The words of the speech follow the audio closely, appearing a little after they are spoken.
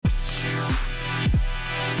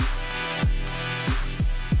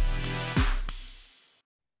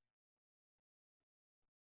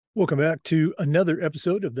Welcome back to another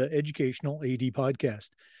episode of the Educational AD Podcast.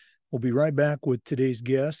 We'll be right back with today's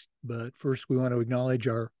guest, but first we want to acknowledge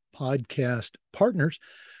our podcast partners,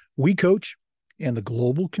 We Coach and the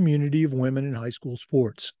Global Community of Women in High School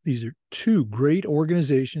Sports. These are two great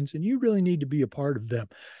organizations, and you really need to be a part of them.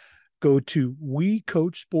 Go to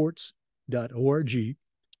wecoachsports.org,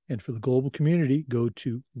 and for the global community, go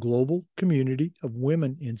to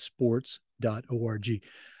globalcommunityofwomeninsports.org.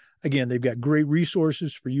 Again, they've got great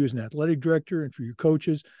resources for you as an athletic director and for your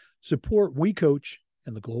coaches. Support We Coach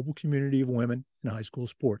and the global community of women in high school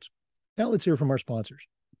sports. Now let's hear from our sponsors.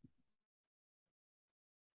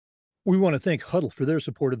 We want to thank Hudl for their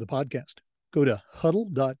support of the podcast. Go to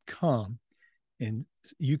hudl.com and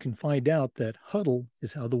you can find out that Hudl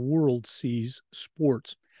is how the world sees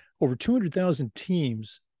sports. Over 200,000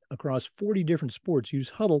 teams across 40 different sports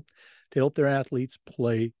use Hudl to help their athletes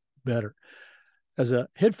play better. As a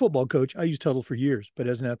head football coach, I used Hudl for years, but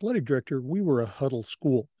as an athletic director, we were a Hudl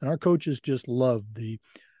school, and our coaches just loved the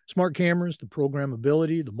smart cameras, the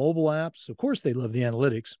programmability, the mobile apps. Of course, they love the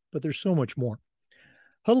analytics, but there's so much more.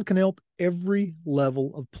 Hudl can help every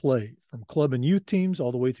level of play, from club and youth teams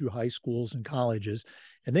all the way through high schools and colleges,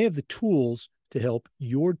 and they have the tools to help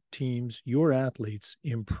your teams, your athletes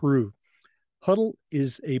improve. Hudl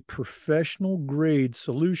is a professional grade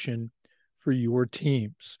solution for your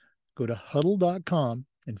teams. Go to hudl.com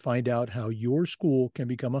and find out how your school can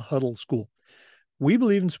become a Hudl school. We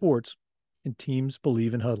believe in sports, and teams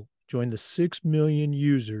believe in Hudl. Join the 6 million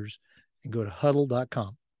users and go to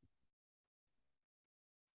hudl.com.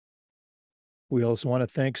 We also want to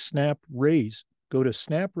thank SnapRaise. Go to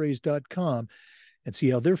snapraise.com and see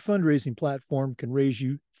how their fundraising platform can raise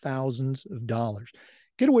you thousands of dollars.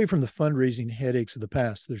 Get away from the fundraising headaches of the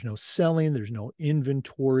past. There's no selling, there's no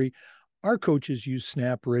inventory. Our coaches used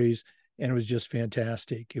SnapRaise, and it was just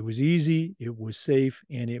fantastic. It was easy, it was safe,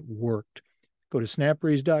 and it worked. Go to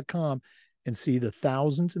snapraise.com and see the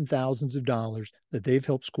thousands and thousands of dollars that they've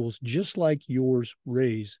helped schools just like yours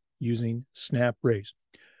raise using SnapRaise.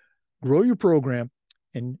 Grow your program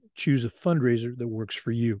and choose a fundraiser that works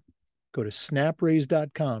for you. Go to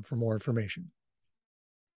snapraise.com for more information.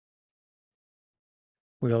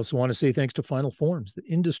 We also want to say thanks to Final Forms, the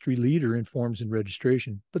industry leader in forms and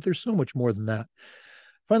registration, but there's so much more than that.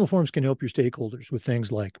 Final Forms can help your stakeholders with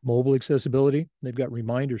things like mobile accessibility. They've got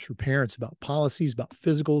reminders for parents about policies, about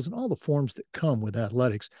physicals, and all the forms that come with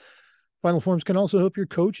athletics. Final Forms can also help your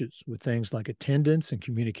coaches with things like attendance and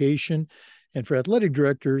communication. And for athletic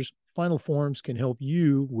directors, Final Forms can help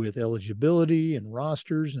you with eligibility and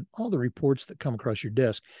rosters and all the reports that come across your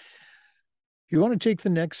desk. If you want to take the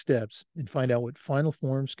next steps and find out what Final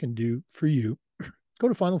Forms can do for you, go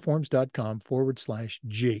to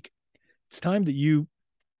finalforms.com/Jake. It's time that you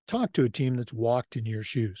talk to a team that's walked in your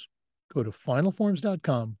shoes. Go to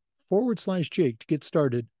finalforms.com/Jake to get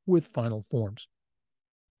started with Final Forms.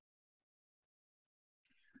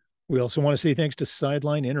 We also want to say thanks to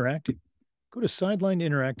Sideline Interactive. Go to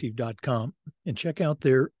sidelineinteractive.com and check out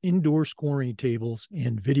their indoor scoring tables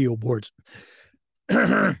and video boards.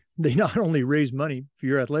 They not only raise money for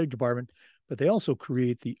your athletic department, but they also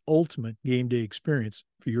create the ultimate game day experience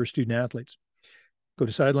for your student athletes. Go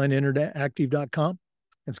to sidelineinteractive.com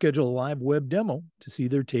and schedule a live web demo to see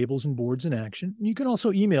their tables and boards in action. And you can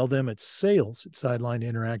also email them at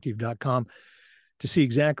sales@sidelineinteractive.com to see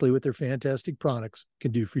exactly what their fantastic products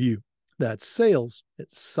can do for you. That's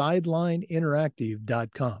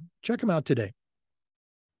sales@sidelineinteractive.com. Check them out today.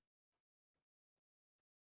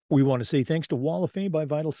 We want to say thanks to Wall of Fame by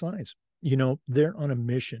Vital Signs. You know, they're on a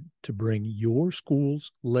mission to bring your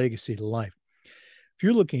school's legacy to life. If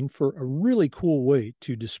you're looking for a really cool way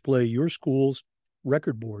to display your school's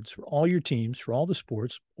record boards for all your teams, for all the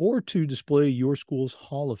sports, or to display your school's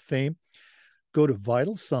Hall of Fame, go to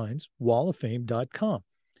vitalsignswalloffame.com.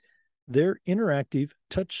 Their interactive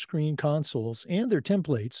touchscreen consoles and their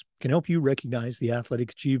templates can help you recognize the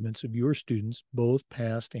athletic achievements of your students, both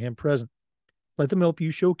past and present. Let them help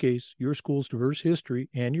you showcase your school's diverse history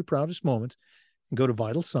and your proudest moments, and go to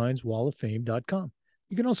vitalsignswalloffame.com.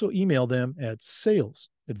 You can also email them at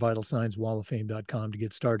sales@vitalsignswalloffame.com to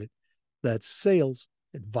get started. That's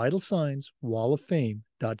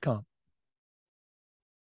sales@vitalsignswalloffame.com.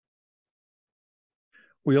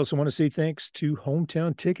 We also want to say thanks to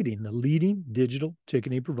Hometown Ticketing, the leading digital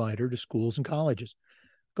ticketing provider to schools and colleges.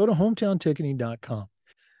 Go to hometownticketing.com.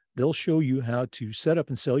 They'll show you how to set up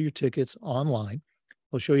and sell your tickets online.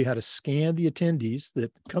 They'll show you how to scan the attendees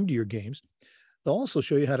that come to your games. They'll also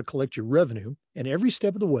show you how to collect your revenue. And every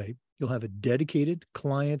step of the way, you'll have a dedicated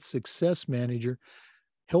client success manager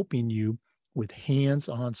helping you with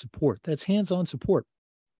hands-on support. That's hands-on support.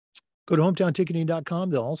 Go to hometownticketing.com.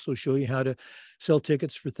 They'll also show you how to sell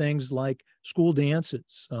tickets for things like school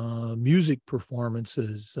dances, music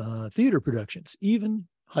performances, theater productions, even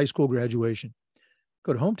high school graduation.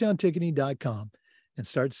 Go to hometownticketing.com and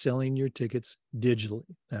start selling your tickets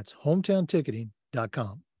digitally. That's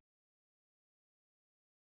hometownticketing.com.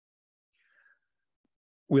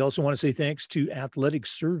 We also want to say thanks to Athletic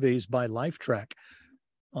Surveys by Lifetrack.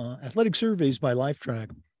 Athletic Surveys by Lifetrack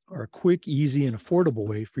are a quick, easy, and affordable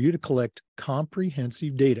way for you to collect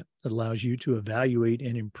comprehensive data that allows you to evaluate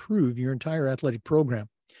and improve your entire athletic program.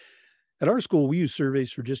 At our school, we use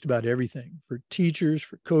surveys for just about everything, for teachers,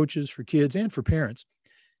 for coaches, for kids, and for parents.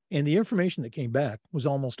 And the information that came back was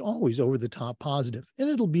almost always over the top positive, and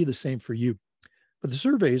it'll be the same for you. But the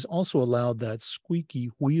surveys also allowed that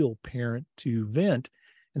squeaky wheel parent to vent,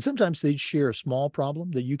 and sometimes they'd share a small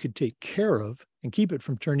problem that you could take care of and keep it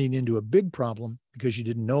from turning into a big problem because you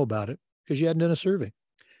didn't know about it, because you hadn't done a survey.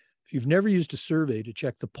 If you've never used a survey to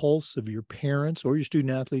check the pulse of your parents or your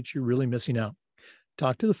student athletes, you're really missing out.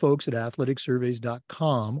 Talk to the folks at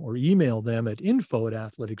athleticsurveys.com or email them at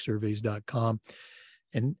info@athleticsurveys.com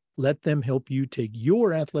and let them help you take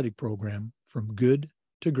your athletic program from good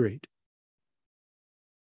to great.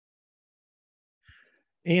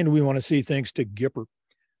 And we want to say thanks to Gipper.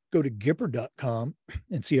 Go to Gipper.com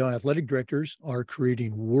and see how athletic directors are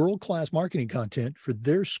creating world-class marketing content for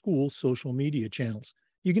their school social media channels.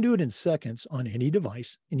 You can do it in seconds on any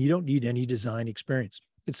device, and you don't need any design experience.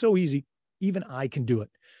 It's so easy, even I can do it.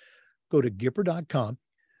 Go to Gipper.com,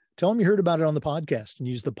 tell them you heard about it on the podcast, and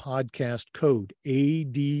use the podcast code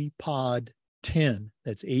ADPOD10,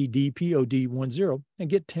 that's ADPOD10, and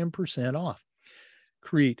get 10% off.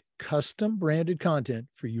 Create custom branded content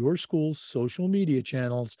for your school's social media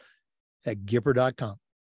channels at Gipper.com.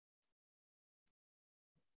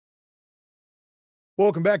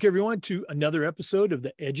 Welcome back, everyone, to another episode of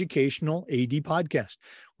the Educational AD Podcast.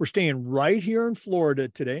 We're staying right here in Florida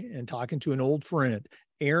today and talking to an old friend,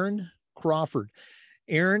 Aaron Crawford.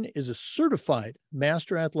 Aaron is a certified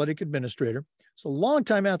master athletic administrator. He's a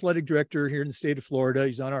longtime athletic director here in the state of Florida.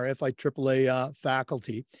 He's on our FIAAA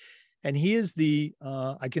faculty. And he is the,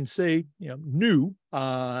 I can say, new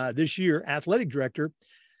this year athletic director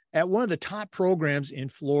at one of the top programs in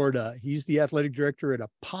Florida. He's the athletic director at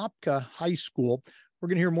Apopka High School. We're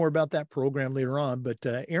going to hear more about that program later on. But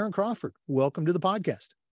Aaron Crawford, welcome to the podcast.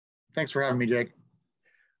 Thanks for having me, Jake.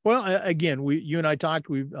 Well, again, you and I talked.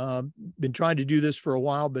 We've been trying to do this for a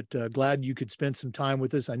while, but glad you could spend some time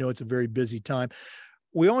with us. I know it's a very busy time.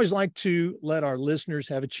 We always like to let our listeners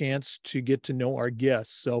have a chance to get to know our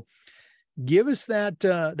guests. So give us that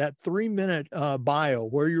 3-minute bio,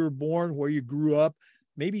 where you were born, where you grew up.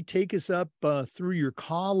 Maybe take us up through your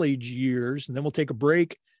college years, and then we'll take a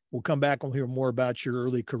break. We'll come back and we'll hear more about your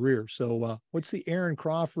early career. So what's the Aaron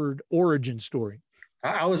Crawford origin story?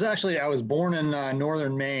 I was born in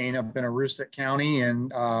northern Maine, up in Aroostook County,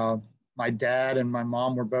 and my dad and my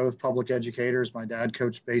mom were both public educators. My dad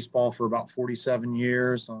coached baseball for about 47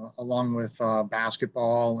 years, along with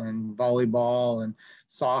basketball and volleyball and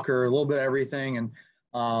soccer, a little bit of everything. And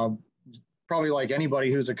probably like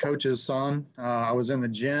anybody who's a coach's son, I was in the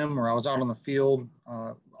gym or I was out on the field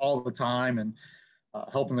all the time and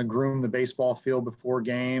helping to groom the baseball field before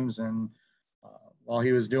games. And while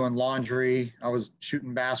he was doing laundry, I was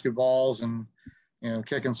shooting basketballs and,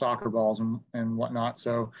 kicking soccer balls and whatnot.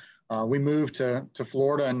 So we moved to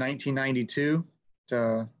Florida in 1992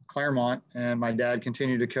 to Claremont, and my dad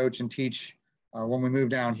continued to coach and teach when we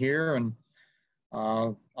moved down here. And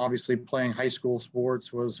obviously playing high school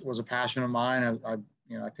sports was a passion of mine. I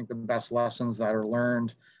think the best lessons that are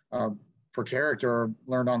learned for character are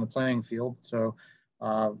learned on the playing field. So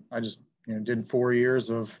I just did 4 years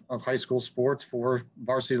of high school sports, 4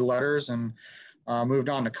 varsity letters, and moved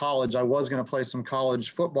on to college. I was going to play some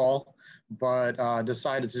college football, but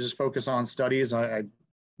decided to just focus on studies. I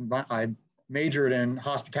majored in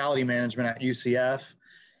hospitality management at UCF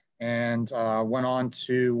and went on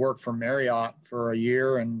to work for Marriott for a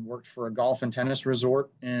year and worked for a golf and tennis resort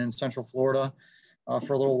in Central Florida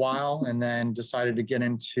for a little while, and then decided to get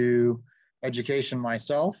into education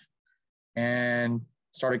myself and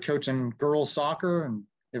started coaching girls soccer and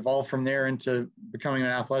evolved from there into becoming an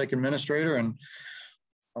athletic administrator. And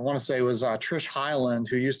I want to say it was Trish Highland,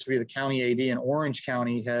 who used to be the county AD in Orange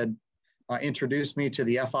County, had introduced me to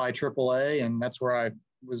the FIAAA, and that's where I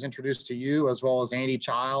was introduced to you, as well as Andy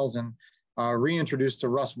Childs, and reintroduced to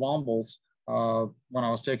Russ Wombles when I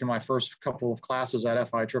was taking my first couple of classes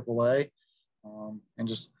at FIAAA, and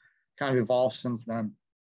just kind of evolved since then.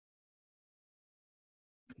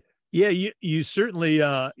 Yeah, you certainly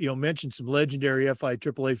mentioned some legendary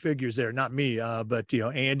FIAAA figures there. Not me, but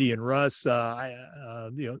Andy and Russ.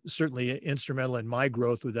 Certainly instrumental in my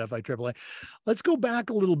growth with FIAAA. Let's go back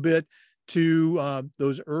a little bit to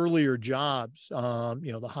those earlier jobs.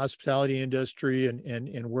 The hospitality industry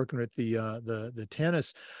and working with the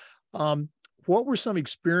tennis. What were some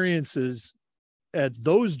experiences at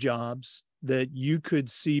those jobs that you could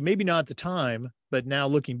see, maybe not at the time, but now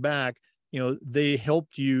looking back, they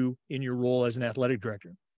helped you in your role as an athletic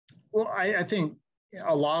director? Well, I think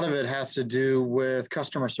a lot of it has to do with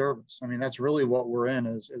customer service. I mean, that's really what we're in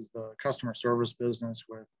is the customer service business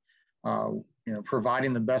with,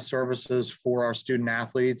 providing the best services for our student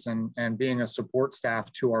athletes and being a support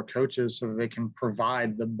staff to our coaches so that they can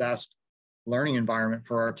provide the best learning environment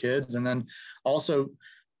for our kids. And then also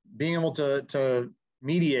being able to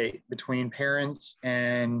mediate between parents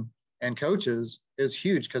and coaches is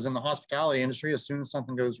huge, because in the hospitality industry, as soon as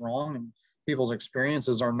something goes wrong and people's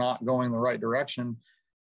experiences are not going the right direction,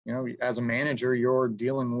 as a manager, you're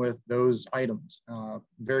dealing with those items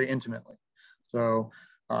very intimately. So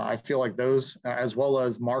I feel like those, as well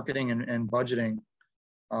as marketing and budgeting,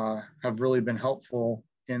 have really been helpful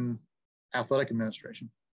in athletic administration.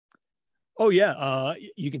 Oh yeah,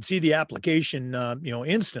 you can see the application,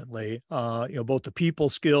 instantly. Both the people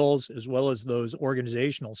skills as well as those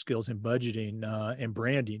organizational skills in budgeting and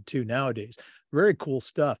branding too nowadays. Very cool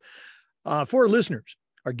stuff. For our listeners,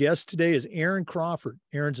 our guest today is Aaron Crawford.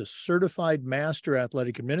 Aaron's a certified master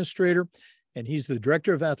athletic administrator, and he's the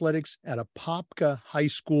director of athletics at Apopka High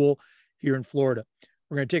School here in Florida.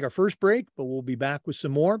 We're going to take our first break, but we'll be back with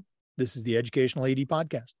some more. This is the Educational AD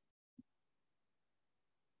Podcast.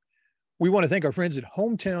 We want to thank our friends at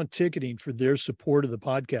Hometown Ticketing for their support of the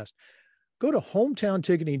podcast. Go to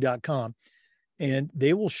hometownticketing.com and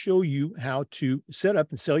they will show you how to set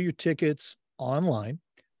up and sell your tickets online.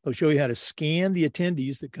 They'll show you how to scan the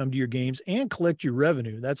attendees that come to your games and collect your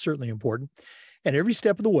revenue. That's certainly important. And every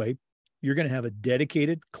step of the way, you're going to have a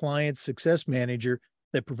dedicated client success manager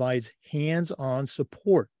that provides hands-on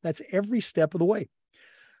support. That's every step of the way.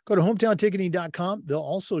 Go to hometownticketing.com. They'll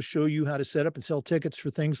also show you how to set up and sell tickets for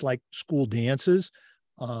things like school dances,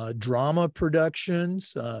 drama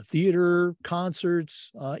productions, theater,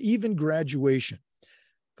 concerts, even graduation.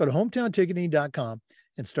 Go to hometownticketing.com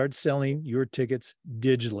and start selling your tickets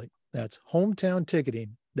digitally. That's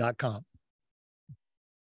hometownticketing.com.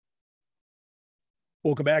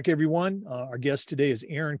 Welcome back, everyone. Our guest today is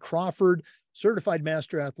Aaron Crawford, certified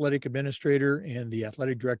master athletic administrator and the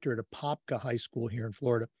athletic director at Apopka High School here in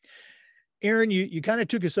Florida. Aaron, you kind of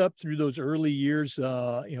took us up through those early years,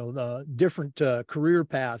 the different career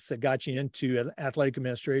paths that got you into athletic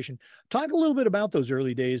administration. Talk a little bit about those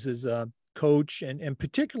early days as a coach and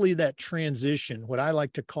particularly that transition, what I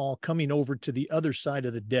like to call coming over to the other side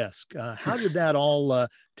of the desk. How did that all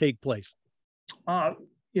take place?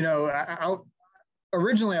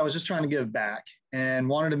 Originally, I was just trying to give back and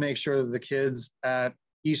wanted to make sure that the kids at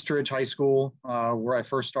Eastridge High School, where I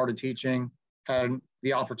first started teaching, had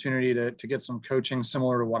the opportunity to get some coaching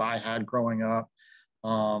similar to what I had growing up.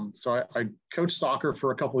 So I coached soccer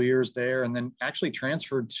for a couple of years there, and then actually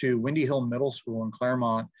transferred to Windy Hill Middle School in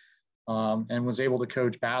Claremont, and was able to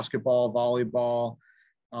coach basketball, volleyball,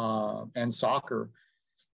 and soccer.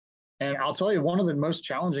 And I'll tell you, one of the most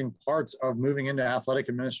challenging parts of moving into athletic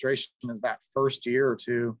administration is that first year or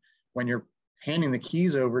two when you're handing the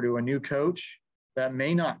keys over to a new coach that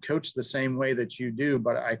may not coach the same way that you do.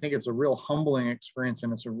 But I think it's a real humbling experience,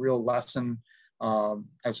 and it's a real lesson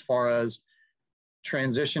as far as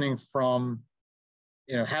transitioning from,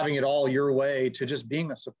 having it all your way to just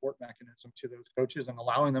being a support mechanism to those coaches and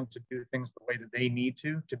allowing them to do things the way that they need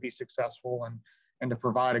to be successful and to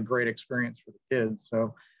provide a great experience for the kids.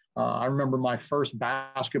 So I remember my first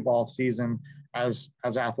basketball season as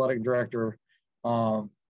athletic director,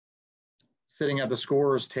 sitting at the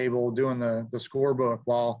scorer's table doing the scorebook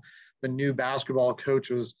while the new basketball coach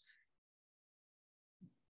was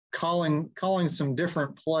calling some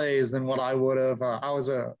different plays than what I would have. I was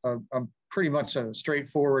a pretty much a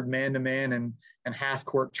straightforward man-to-man and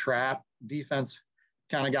half-court trap defense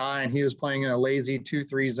kind of guy, and he was playing in a lazy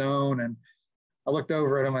 2-3 zone. And I looked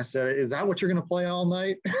over at him. I said, "Is that what you're going to play all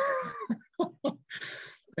night?"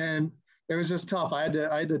 And it was just tough. I had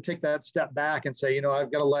to take that step back and say,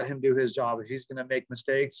 I've got to let him do his job. If he's going to make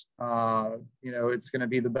mistakes, it's going to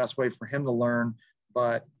be the best way for him to learn.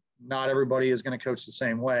 But not everybody is going to coach the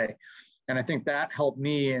same way. And I think that helped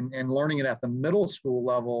me in learning it at the middle school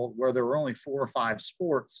level, where there were only 4 or 5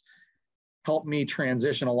 sports, helped me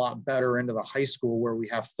transition a lot better into the high school where we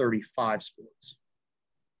have 35 sports.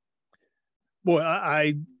 Boy,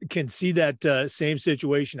 I can see that same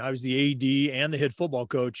situation. I was the AD and the head football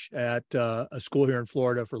coach at a school here in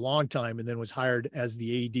Florida for a long time, and then was hired as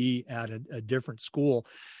the AD at a different school.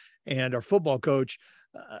 And our football coach,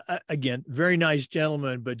 again, very nice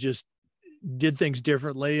gentleman, but just did things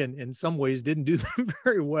differently, and in some ways didn't do them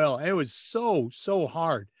very well. And it was so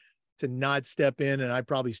hard to not step in. And I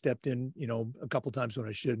probably stepped in, a couple times when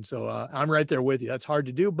I shouldn't. So I'm right there with you. That's hard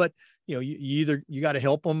to do, but you got to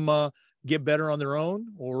help them get better on their own,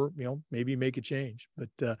 or maybe make a change. But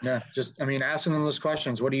yeah, asking them those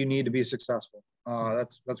questions. What do you need to be successful?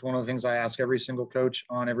 That's one of the things I ask every single coach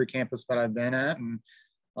on every campus that I've been at, and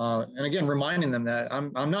again, reminding them that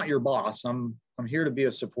I'm not your boss. I'm here to be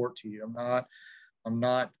a support to you. I'm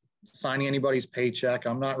not signing anybody's paycheck.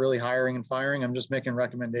 I'm not really hiring and firing. I'm just making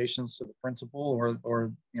recommendations to the principal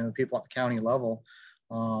or the people at the county level.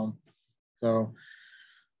 So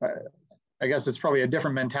I guess it's probably a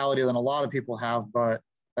different mentality than a lot of people have, but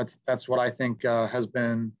that's what I think has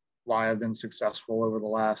been why I've been successful over the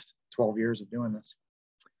last 12 years of doing this.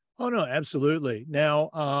 Oh, no, absolutely. Now,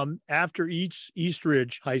 after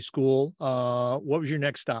Eastridge High School, what was your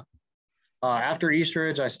next stop? After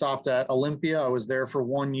Eastridge, I stopped at Olympia. I was there for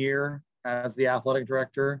 1 year as the athletic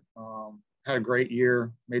director. Had a great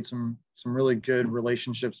year, made some really good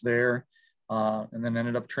relationships there, and then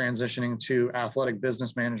ended up transitioning to athletic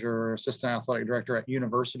business manager or assistant athletic director at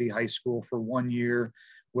University High School for 1 year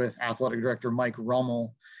with athletic director Mike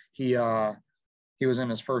Rummel. He was in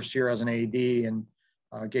his first year as an AD, and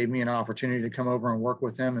gave me an opportunity to come over and work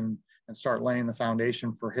with him and start laying the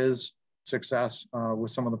foundation for his success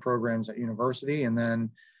with some of the programs at University. And then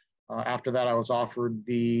after that, I was offered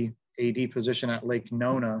the AD position at Lake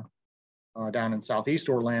Nona down in Southeast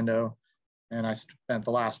Orlando, and I spent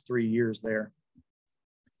the last 3 years there.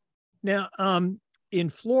 Now, in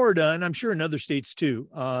Florida, and I'm sure in other states too,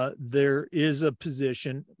 there is a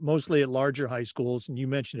position, mostly at larger high schools, and you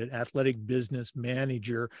mentioned it, athletic business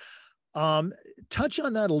manager. Touch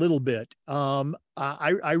on that a little bit.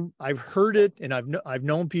 I've heard it, and I've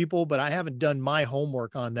known people, but I haven't done my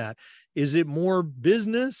homework on that. Is it more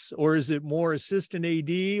business, or is it more assistant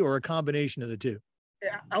AD, or a combination of the two?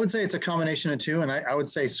 Yeah, I would say it's a combination of two, and I would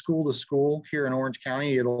say school to school here in Orange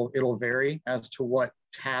County, it'll vary as to what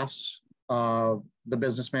tasks the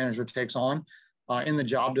business manager takes on. In the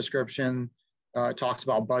job description, it talks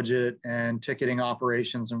about budget and ticketing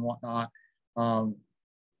operations and whatnot.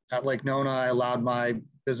 At Lake Nona, I allowed my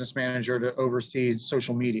business manager to oversee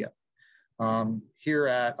social media. Here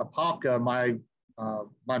at Apopka,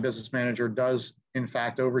 my business manager does in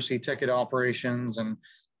fact oversee ticket operations, and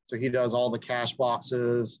so he does all the cash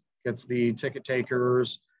boxes, gets the ticket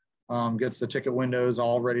takers, gets the ticket windows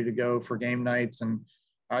all ready to go for game nights. And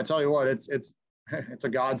I tell you what, it's a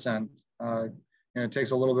godsend. And it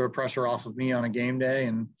takes a little bit of pressure off of me on a game day,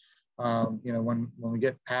 and when we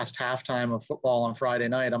get past halftime of football on Friday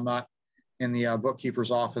night, I'm not in the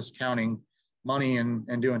bookkeeper's office counting money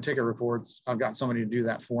and doing ticket reports. I've got somebody to do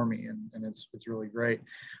that for me, and it's really great.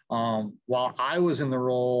 While I was in the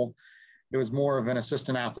role, it was more of an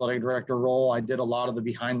assistant athletic director role. I did a lot of the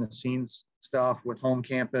behind the scenes stuff with home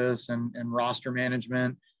campus and roster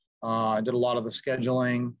management. I did a lot of the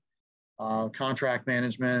scheduling, contract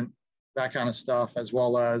management, that kind of stuff, as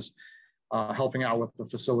well as helping out with the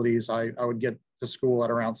facilities. I would get to school at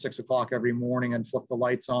around 6 o'clock every morning and flip the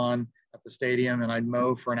lights on at the stadium, and I'd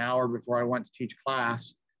mow for an hour before I went to teach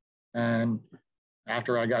class. And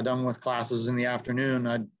after I got done with classes in the afternoon,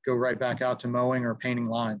 I'd go right back out to mowing or painting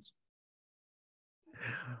lines.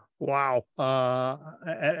 Wow.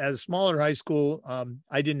 At a smaller high school,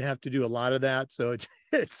 I didn't have to do a lot of that. So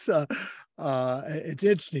it's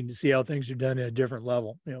interesting to see how things are done at a different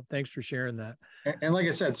level. Thanks for sharing that. And like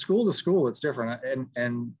I said, school to school, it's different.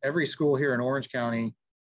 And every school here in Orange County,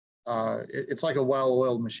 it's like a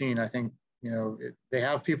well-oiled machine. I think, they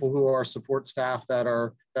have people who are support staff that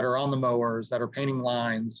are on the mowers, that are painting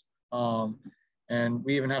lines. And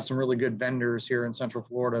we even have some really good vendors here in Central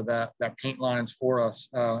Florida that paint lines for us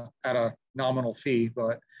at a nominal fee.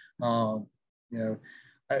 But, one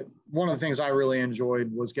of the things I really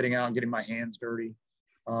enjoyed was getting out and getting my hands dirty,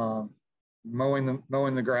 mowing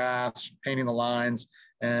the grass, painting the lines,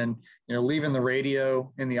 and, leaving the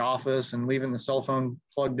radio in the office and leaving the cell phone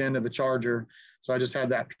plugged into the charger. So I just had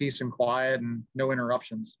that peace and quiet and no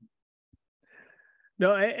interruptions.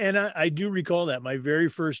 No, and I do recall that my very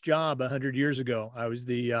first job 100 years ago, I was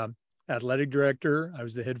the athletic director. I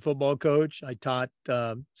was the head football coach. I taught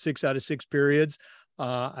 6 out of 6 periods.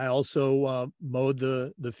 I also mowed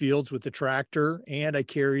the fields with the tractor, and I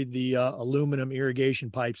carried the aluminum irrigation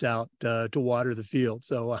pipes out to water the field.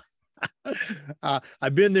 So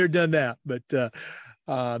I've been there, done that. But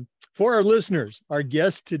for our listeners, our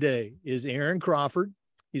guest today is Aaron Crawford.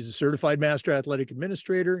 He's a certified master athletic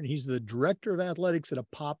administrator, and he's the director of athletics at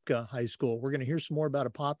Apopka High School. We're going to hear some more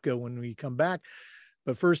about Apopka when we come back.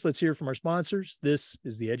 But first, let's hear from our sponsors. This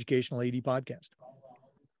is the Educational AD Podcast.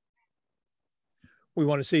 We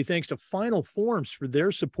want to say thanks to Final Forms for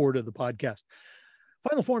their support of the podcast.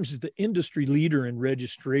 Final Forms is the industry leader in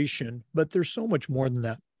registration, but there's so much more than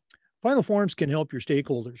that. Final Forms can help your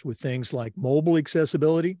stakeholders with things like mobile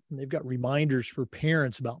accessibility. And they've got reminders for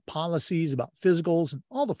parents about policies, about physicals, and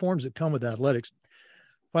all the forms that come with athletics.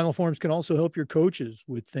 Final Forms can also help your coaches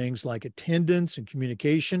with things like attendance and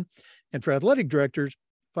communication. And for athletic directors,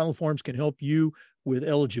 Final Forms can help you with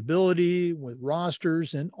eligibility, with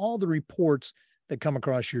rosters, and all the reports that come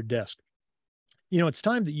across your desk. You know, it's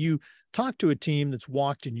time that you talk to a team that's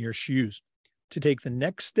walked in your shoes. To take the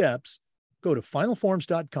next steps, go to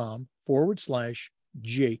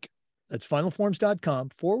finalforms.com/Jake. That's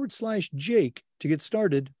finalforms.com/Jake to get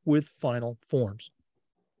started with Final Forms.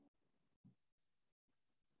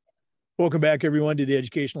 Welcome back, everyone, to the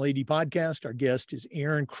Educational AD Podcast. Our guest is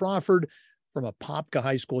Aaron Crawford from Apopka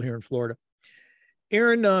High School here in Florida.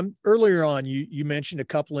 Aaron, earlier on, you mentioned a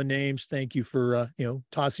couple of names. Thank you for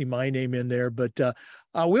tossing my name in there. But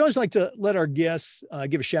we always like to let our guests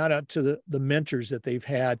give a shout out to the mentors that they've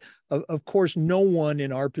had. Of course, no one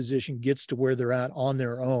in our position gets to where they're at on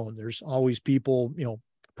their own. There's always people,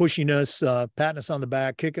 pushing us, patting us on the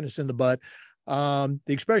back, kicking us in the butt. The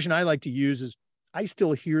expression I like to use is, I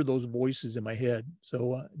still hear those voices in my head.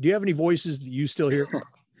 So do you have any voices that you still hear?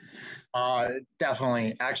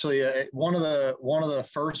 Definitely. Actually, one of the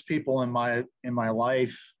first people in my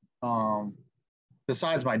life,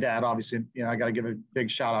 besides my dad, obviously, I got to give a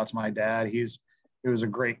big shout out to my dad. He was a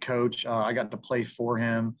great coach. I got to play for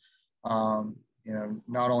him.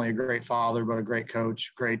 Not only a great father, but a great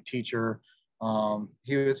coach, great teacher.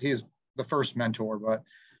 He's the first mentor. But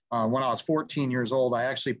when I was 14 years old, I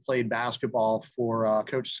actually played basketball for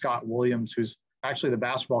Coach Scott Williams, who's actually the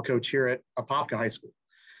basketball coach here at Apopka High School.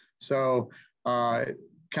 So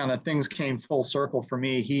kind of things came full circle for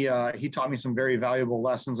me. He taught me some very valuable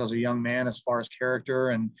lessons as a young man as far as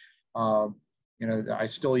character. And, I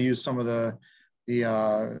still use some of the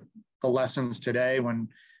lessons today when,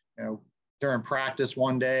 during practice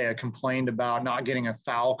one day, I complained about not getting a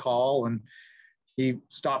foul call, and he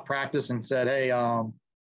stopped practice and said, "Hey,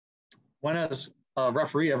 when has a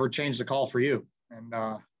referee ever changed the call for you?" And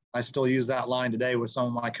I still use that line today with some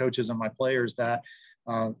of my coaches and my players that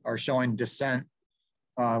are showing dissent,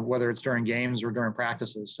 whether it's during games or during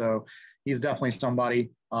practices. So he's definitely somebody.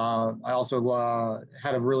 I also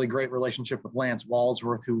had a really great relationship with Lance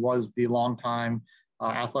Walsworth, who was the longtime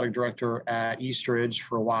athletic director at Eastridge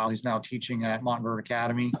for a while. He's now teaching at Montverde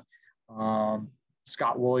Academy.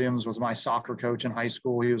 Scott Williams was my soccer coach in high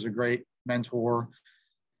school. He was a great mentor.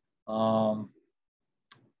 Trish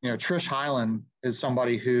Hyland is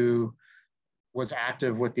somebody who was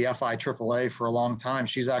active with the FIAAA for a long time.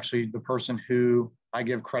 She's actually the person who I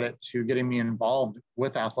give credit to getting me involved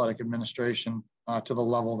with athletic administration to the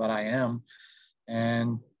level that I am.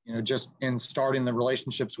 And, just in starting the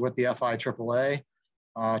relationships with the FIAAA,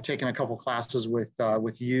 taking a couple classes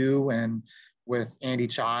with you and with Andy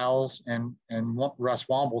Childs and Russ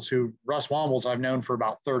Wombles I've known for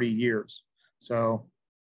about 30 years. So,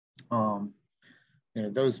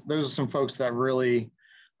 those are some folks that really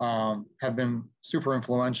have been super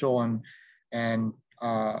influential, and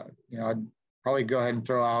I'd probably go ahead and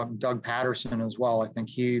throw out Doug Patterson as well. I think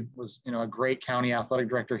he was, a great county athletic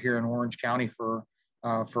director here in Orange County for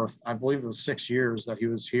I believe it was 6 years that he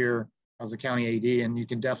was here as a county AD, and you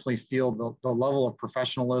can definitely feel the level of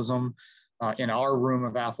professionalism in our room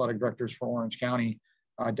of athletic directors for Orange County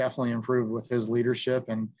definitely improved with his leadership,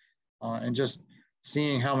 and just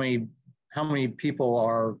seeing how many people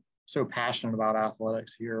are so passionate about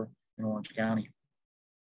athletics here in Orange County.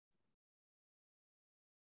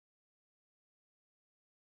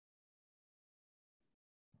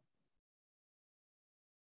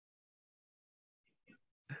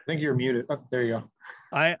 I think you're muted. Oh, there you go.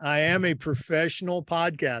 I am a professional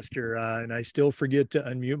podcaster, and I still forget to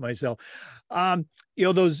unmute myself.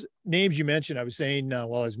 Those names you mentioned, I was saying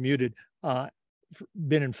while I was muted,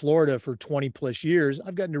 been in Florida for 20 plus years.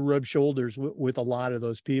 I've gotten to rub shoulders with a lot of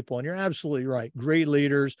those people, and you're absolutely right. Great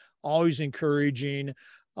leaders, always encouraging.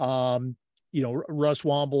 Russ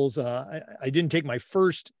Wombles, I didn't take my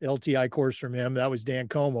first LTI course from him. That was Dan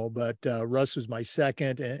Como, but Russ was my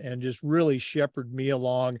second, and just really shepherded me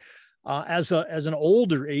along As an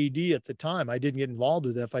older AD at the time, I didn't get involved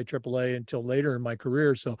with FIAAA until later in my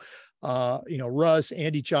career. So, Russ,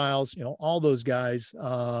 Andy Childs, all those guys,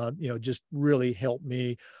 just really helped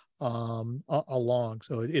me along.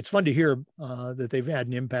 So it's fun to hear that they've had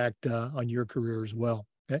an impact on your career as well.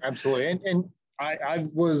 Okay? Absolutely. And I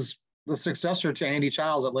was the successor to Andy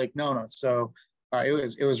Childs at Lake Nona. So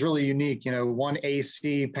it was really unique, one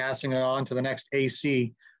AC passing it on to the next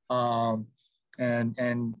AC. And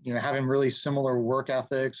having really similar work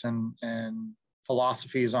ethics and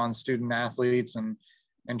philosophies on student athletes and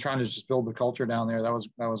trying to just build the culture down there. That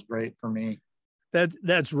was great for me.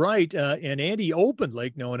 That's right. And Andy opened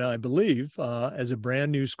Lake Nona, I believe, as a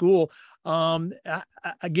brand new school.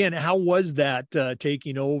 Again, how was that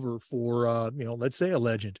taking over for, let's say a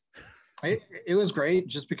legend? It was great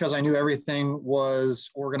just because I knew everything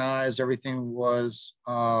was organized, everything was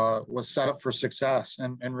set up for success,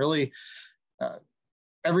 and really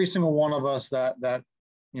every single one of us that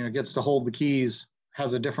gets to hold the keys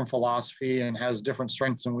has a different philosophy and has different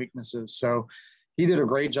strengths and weaknesses. So he did a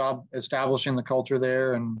great job establishing the culture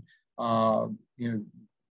there, and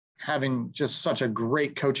having just such a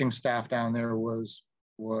great coaching staff down there was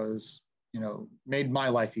made my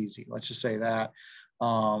life easy. Let's just say that.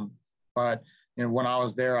 But when I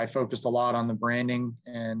was there, I focused a lot on the branding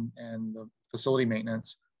and the facility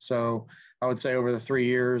maintenance. So I would say over the 3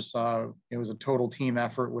 years, it was a total team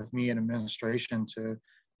effort with me and administration to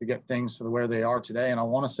get things to where they are today. And I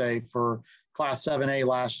want to say for Class 7A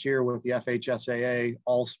last year with the FHSAA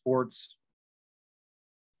all sports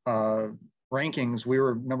rankings, we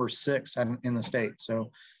were number 6 in the state.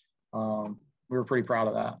 So we were pretty proud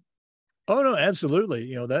of that. Oh, no,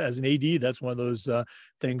 absolutely. That as an AD, that's one of those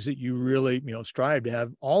things that you really, strive to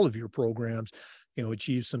have all of your programs,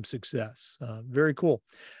 achieve some success. Very cool.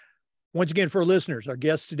 Once again, for our listeners, our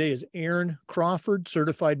guest today is Aaron Crawford,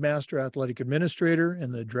 Certified Master Athletic Administrator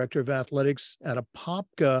and the Director of Athletics at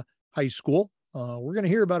Apopka High School. We're going to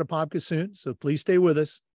hear about Apopka soon, so please stay with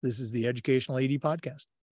us. This is the Educational AD Podcast.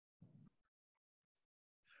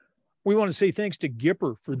 We want to say thanks to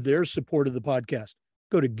Gipper for their support of the podcast.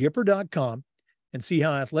 Go to Gipper.com and see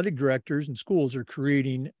how athletic directors and schools are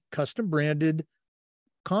creating custom branded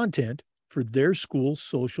content for their school's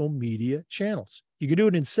social media channels. You can do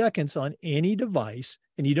it in seconds on any device,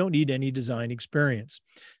 and you don't need any design experience.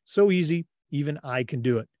 So easy, even I can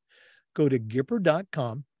do it. Go to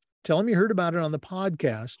Gipper.com, tell them you heard about it on the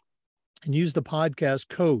podcast, and use the podcast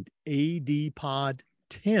code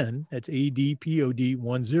ADPOD10, that's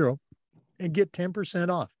ADPOD10, and get 10%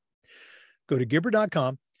 off. Go to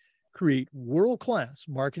Gipper.com, create world-class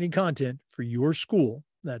marketing content for your school.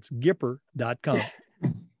 That's Gipper.com.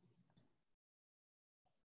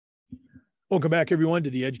 Welcome back, everyone, to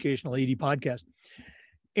the Educational AD Podcast.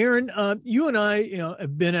 Aaron, you and I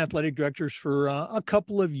have been athletic directors for a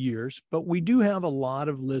couple of years, but we do have a lot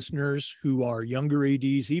of listeners who are younger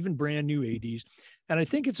ADs, even brand new ADs. And I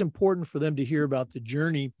think it's important for them to hear about the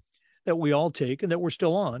journey that we all take and that we're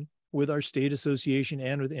still on with our state association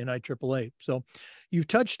and with NIAAA. So you've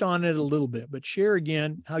touched on it a little bit, but share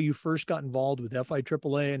again how you first got involved with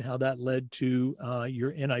FIAAA and how that led to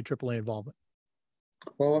your NIAAA involvement.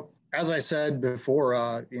 Well, as I said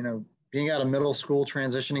before, being out of middle school,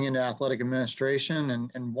 transitioning into athletic administration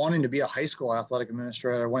and wanting to be a high school athletic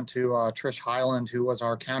administrator, I went to Trish Highland, who was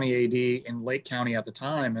our county AD in Lake County at the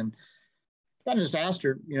time, and kind of just asked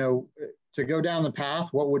her, to go down the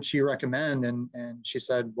path, what would she recommend? And she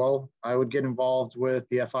said, well, I would get involved with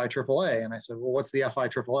the FIAAA. And I said, well, what's the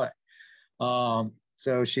FIAAA?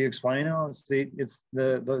 So she explained, it's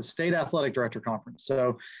the State Athletic Director Conference.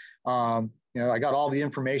 So, I got all the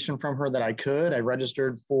information from her that I could. I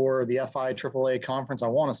registered for the FIAAA conference. I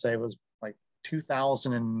want to say it was like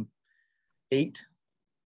 2008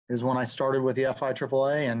 is when I started with the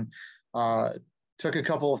FIAAA, and took a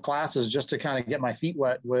couple of classes just to kind of get my feet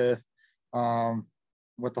wet with the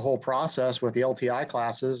whole process with the LTI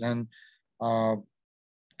classes, and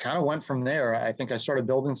kind of went from there. I think I started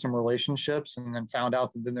building some relationships, and then found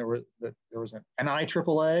out that there was an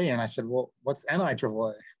NIAAA, and I said, well, what's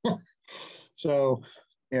NIAAA? So,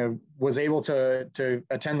 was able to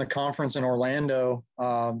attend the conference in Orlando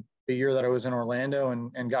the year that I was in Orlando,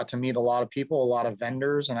 and got to meet a lot of people, a lot of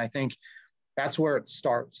vendors. And I think that's where it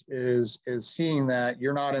starts, is seeing that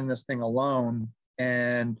you're not in this thing alone.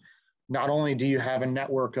 And not only do you have a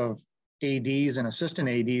network of ADs and assistant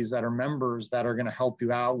ADs that are members that are going to help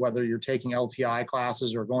you out, whether you're taking LTI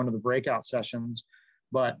classes or going to the breakout sessions,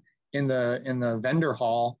 but in the vendor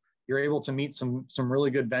hall, you're able to meet some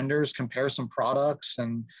really good vendors, compare some products,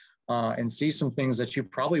 and see some things that you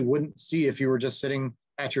probably wouldn't see if you were just sitting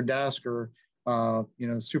at your desk or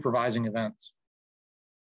supervising events.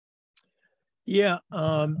 Yeah.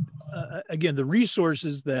 Again, the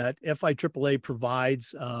resources that FIAAA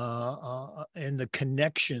provides and the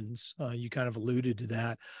connections, you kind of alluded to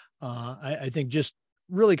that, I think just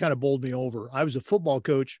really kind of bowled me over. I was a football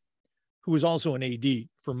coach who was also an AD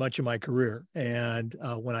for much of my career. And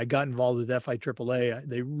when I got involved with FIAAA,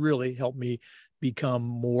 they really helped me become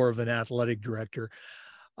more of an athletic director.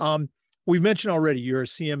 We've mentioned already you're a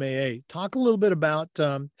CMAA. Talk a little bit about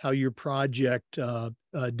how your project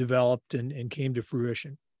developed and came to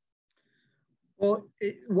fruition. Well,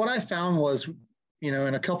 what I found was,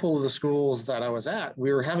 in a couple of the schools that I was at,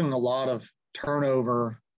 we were having a lot of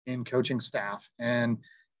turnover in coaching staff. And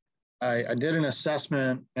I did an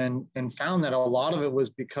assessment and found that a lot of it was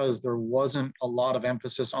because there wasn't a lot of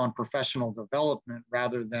emphasis on professional development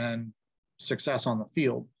rather than success on the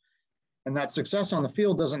field. And that success on the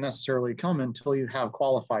field doesn't necessarily come until you have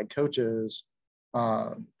qualified coaches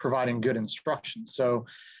providing good instruction. So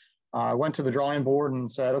I went to the drawing board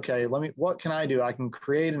and said, okay, what can I do? I can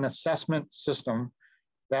create an assessment system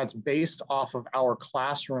that's based off of our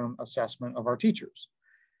classroom assessment of our teachers.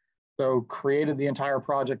 So created the entire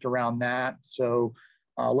project around that. So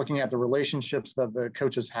looking at the relationships that the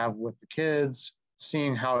coaches have with the kids,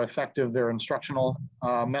 seeing how effective their instructional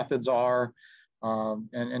methods are,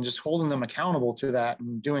 and just holding them accountable to that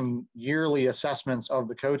and doing yearly assessments of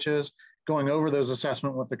the coaches, going over those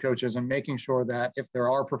assessments with the coaches and making sure that if there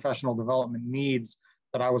are professional development needs,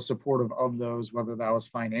 that I was supportive of those, whether that was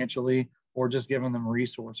financially or just giving them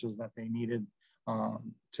resources that they needed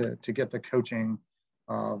to get the coaching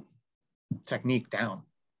technique down.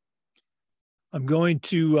 I'm going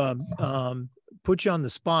to put you on the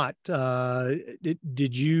spot.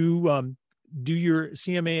 Did you do your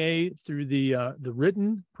CMAA through the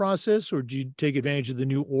written process, or did you take advantage of the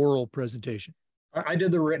new oral presentation? I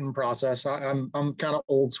did the written process. I'm kind of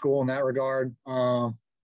old school in that regard. Kind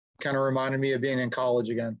of reminded me of being in college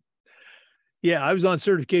again. Yeah, I was on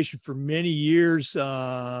certification for many years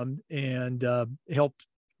and helped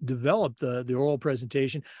develop the oral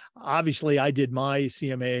presentation. Obviously, I did my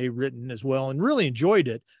CMAA written as well and really enjoyed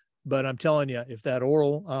it. But I'm telling you, if that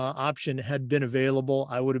oral option had been available,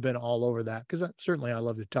 I would have been all over that because certainly I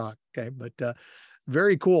love to talk. Okay, but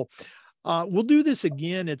very cool. We'll do this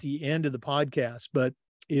again at the end of the podcast. But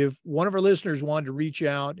if one of our listeners wanted to reach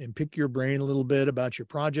out and pick your brain a little bit about your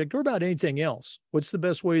project or about anything else, what's the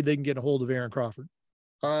best way they can get a hold of Aaron Crawford?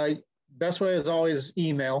 Best way is always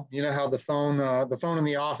email. You know how the phone in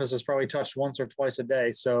the office is probably touched once or twice a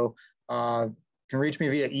day. So you can reach me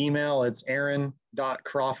via email. It's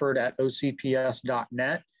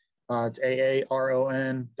aaron.crawford@ocps.net. It's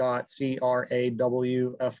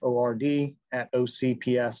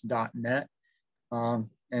aaron.crawford@ocps.net.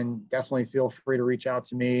 And definitely feel free to reach out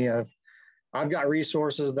to me. I've got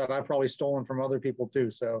resources that I've probably stolen from other people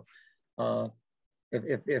too. So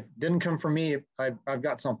if it didn't come from me, I've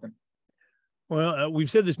got something. Well,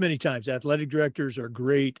 we've said this many times. Athletic directors are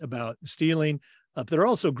great about stealing, but they're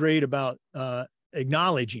also great about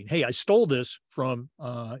acknowledging, hey, I stole this from,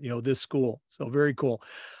 this school. So very cool.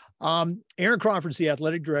 Aaron Crawford's the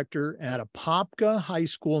athletic director at Apopka High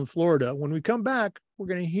School in Florida. When we come back, we're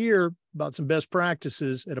going to hear about some best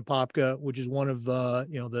practices at Apopka, which is one of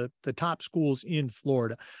the top schools in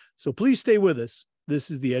Florida. So please stay with us. This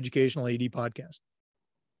is the Educational AD Podcast.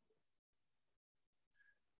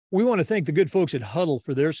 We want to thank the good folks at Hudl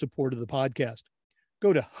for their support of the podcast.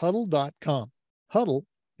 Go to Hudl.com. Hudl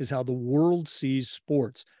is how the world sees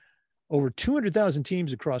sports. Over 200,000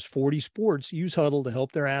 teams across 40 sports use Hudl to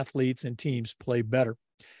help their athletes and teams play better.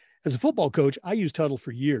 As a football coach, I used Hudl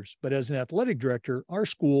for years, but as an athletic director, our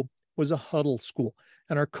school was a Hudl school,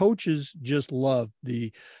 and our coaches just love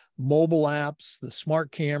the mobile apps, the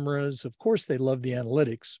smart cameras. Of course, they love the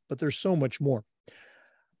analytics, but there's so much more.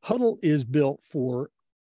 Hudl is built for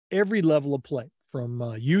every level of play, from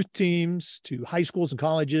youth teams to high schools and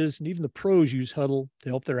colleges, and even the pros use Hudl to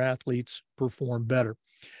help their athletes perform better.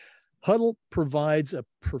 Hudl provides a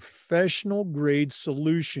professional grade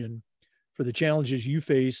solution for the challenges you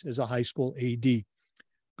face as a high school AD.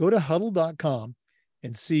 Go to Hudl.com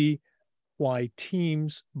and see why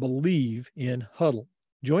teams believe in Hudl.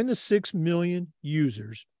 Join the 6 million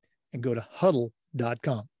users and go to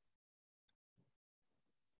Hudl.com.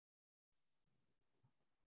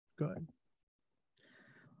 Go ahead.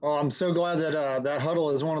 Well, I'm so glad that that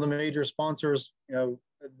Hudl is one of the major sponsors.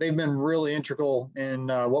 They've been really integral in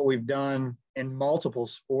what we've done in multiple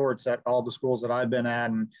sports at all the schools that I've been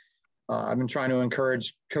at. And I've been trying to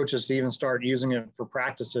encourage coaches to even start using it for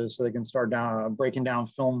practices so they can start breaking down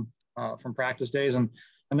film from practice days. And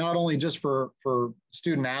and not only just for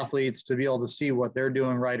student athletes to be able to see what they're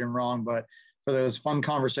doing right and wrong, but for those fun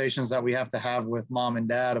conversations that we have to have with mom and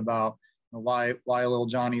dad about why little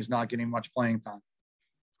Johnny's not getting much playing time.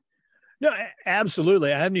 No,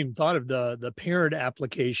 absolutely. I haven't even thought of the parent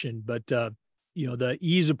application, but the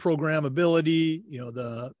ease of programmability,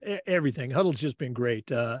 everything. Huddle's just been great.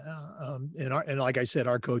 And like I said,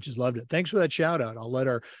 our coaches loved it. Thanks for that shout out. I'll let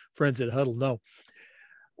our friends at Huddle know.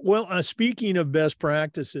 Well, speaking of best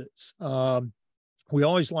practices, we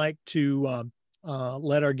always like to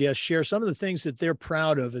let our guests share some of the things that they're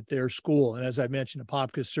proud of at their school. And as I mentioned,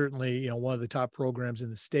 Apopka is certainly, one of the top programs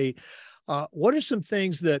in the state. What are some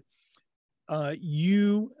things that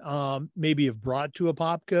you maybe have brought to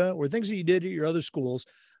Apopka, or things that you did at your other schools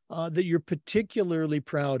that you're particularly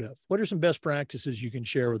proud of? What are some best practices you can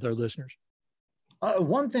share with our listeners?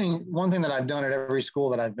 One thing that I've done at every school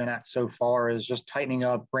that I've been at so far is just tightening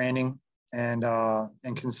up branding and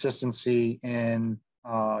consistency in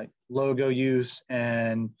logo use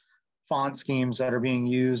and font schemes that are being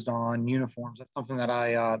used on uniforms. That's something that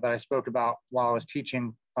I spoke about while I was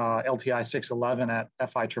teaching LTI 611 at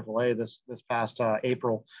FI AAA this past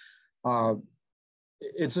April.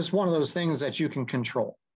 It's just one of those things that you can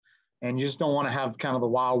control, and you just don't want to have kind of the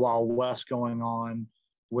wild west going on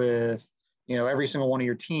with every single one of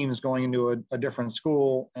your teams going into a different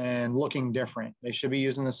school and looking different. They should be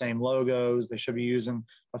using the same logos. They should be using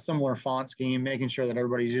a similar font scheme, making sure that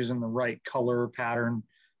everybody's using the right color pattern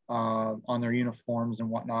on their uniforms and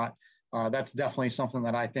whatnot. That's definitely something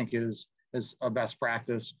that I think is a best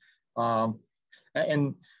practice.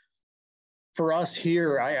 And for us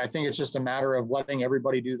here, I think it's just a matter of letting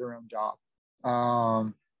everybody do their own job.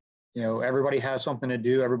 Everybody has something to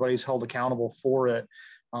do. Everybody's held accountable for it.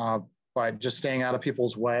 But just staying out of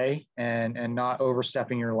people's way and not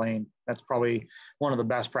overstepping your lane. That's probably one of the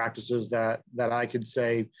best practices that I could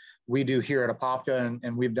say we do here at Apopka,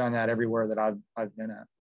 and we've done that everywhere that I've been at.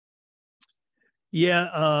 Yeah,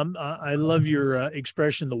 I love your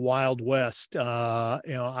expression, the Wild West.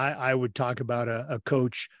 I would talk about a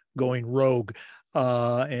coach going rogue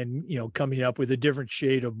and coming up with a different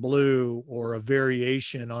shade of blue or a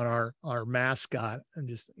variation on our mascot. I'm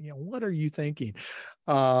just, what are you thinking?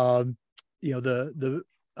 I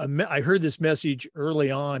heard this message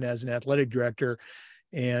early on as an athletic director,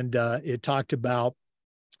 and it talked about,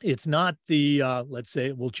 it's not the let's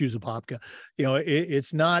say we'll choose Apopka.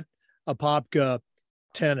 It's not Apopka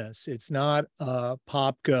tennis. It's not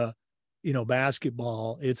Apopka,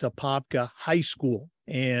 basketball. It's Apopka high school,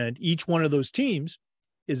 and each one of those teams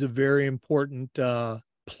is a very important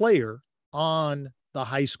player on the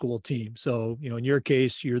high school team. So, in your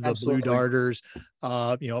case, you're the Absolutely. Blue Darters,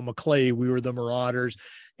 Maclay, we were the Marauders,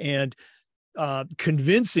 and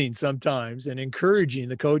convincing sometimes and encouraging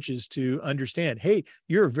the coaches to understand, hey,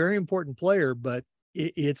 you're a very important player, but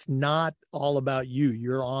it's not all about you.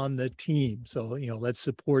 You're on the team. So, let's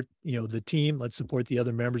support, the team. Let's support the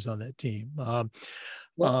other members on that team.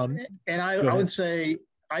 And I would say,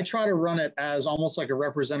 I try to run it as almost like a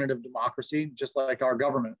representative democracy, just like our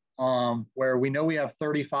government, where we know we have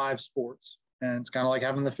 35 sports, and it's kind of like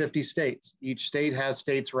having the 50 states. Each state has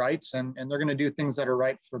states' rights, and they're going to do things that are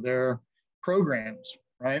right for their programs,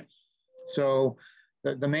 right? So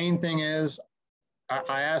the main thing is,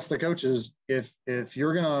 I ask the coaches, if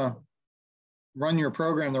you're going to run your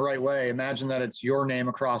program the right way, imagine that it's your name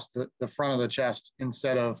across the front of the chest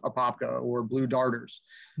instead of Apopka or Blue Darters.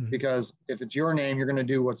 Mm-hmm. Because if it's your name, you're going to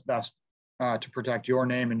do what's best to protect your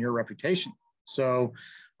name and your reputation. So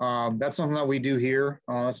that's something that we do here.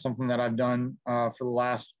 That's something that I've done for the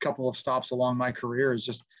last couple of stops along my career, is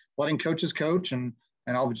just letting coaches coach, and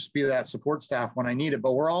I'll just be that support staff when I need it.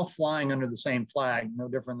 But we're all flying under the same flag, no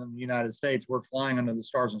different than the United States. We're flying under the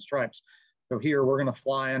Stars and Stripes. So here we're going to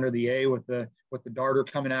fly under the A with the darter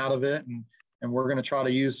coming out of it, and we're going to try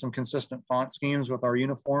to use some consistent font schemes with our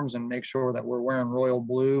uniforms and make sure that we're wearing royal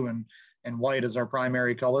blue and white as our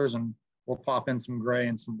primary colors, and we'll pop in some gray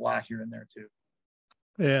and some black here and there too.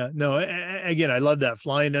 Yeah, no, again, I love that,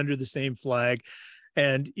 flying under the same flag.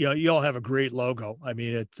 And, you all have a great logo. I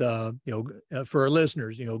mean, it's, for our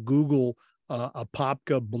listeners, Google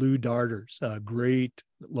Apopka Blue Darters, great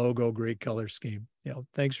logo, great color scheme.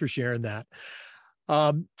 Thanks for sharing that.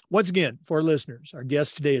 Once again, for our listeners, our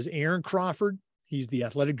guest today is Aaron Crawford. He's the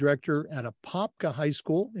athletic director at Apopka High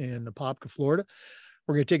School in Apopka, Florida.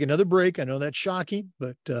 We're going to take another break. I know that's shocking,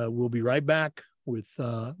 but we'll be right back with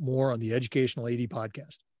more on the Educational AD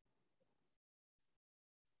Podcast.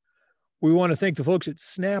 We want to thank the folks at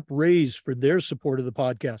SnapRaise for their support of the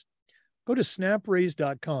podcast. Go to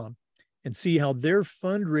snapraise.com and see how their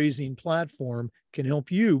fundraising platform can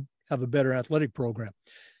help you have a better athletic program.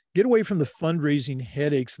 Get away from the fundraising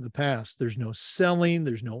headaches of the past. There's no selling,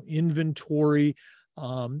 there's no inventory.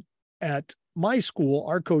 At my school,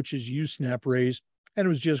 our coaches used SnapRaise, and it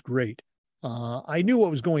was just great. I knew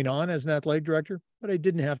what was going on as an athletic director, but I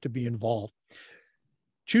didn't have to be involved.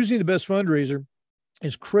 Choosing the best fundraiser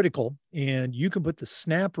is critical, and you can put the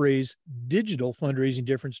SnapRaise digital fundraising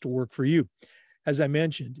difference to work for you. As I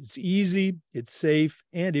mentioned, it's easy, it's safe,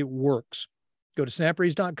 and it works. Go to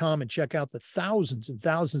snapraise.com and check out the thousands and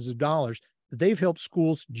thousands of dollars that they've helped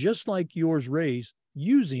schools just like yours raise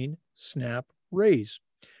using SnapRaise.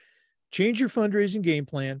 Change your fundraising game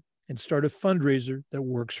plan and start a fundraiser that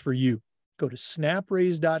works for you. Go to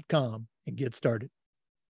snapraise.com and get started.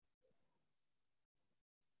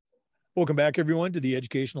 Welcome back, everyone, to the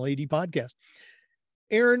Educational AD Podcast.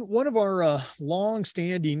 Aaron, one of our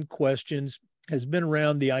long-standing questions has been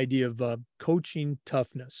around the idea of coaching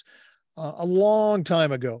toughness. A long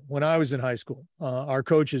time ago, when I was in high school, our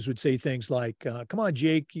coaches would say things like, come on,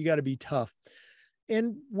 Jake, you got to be tough.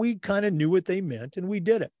 And we kind of knew what they meant, and we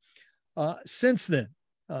did it. Since then,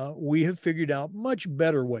 we have figured out much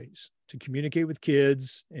better ways to communicate with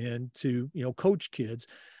kids and to, coach kids.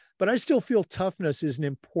 But I still feel toughness is an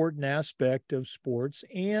important aspect of sports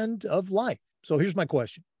and of life. So here's my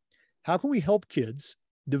question. How can we help kids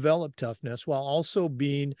develop toughness while also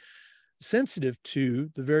being sensitive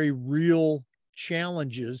to the very real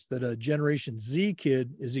challenges that a Generation Z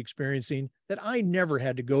kid is experiencing that I never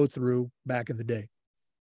had to go through back in the day?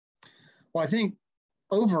 Well, I think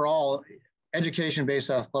overall,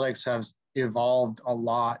 education-based athletics have evolved a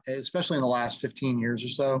lot, especially in the last 15 years or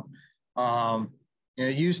so.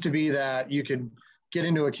 It used to be that you could get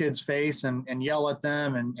into a kid's face and yell at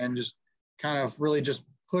them and just kind of really just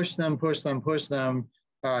push them to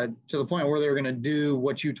the point where they were going to do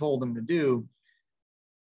what you told them to do.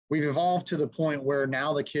 We've evolved to the point where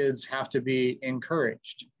now the kids have to be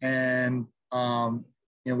encouraged, and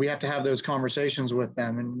we have to have those conversations with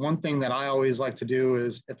them. And one thing that I always like to do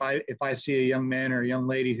is if I see a young man or a young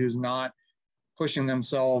lady who's not pushing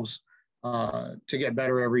themselves to get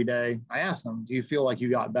better every day, I ask them, do you feel like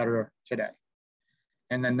you got better today?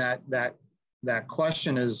 And then that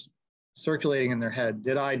question is circulating in their head.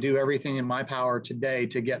 Did I do everything in my power today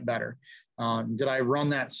to get better? Did I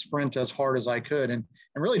run that sprint as hard as I could? And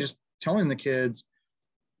really just telling the kids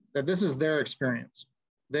that this is their experience.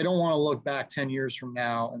 They don't want to look back 10 years from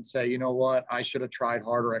now and say, you know what, I should have tried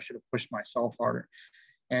harder. I should have pushed myself harder.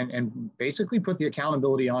 And basically put the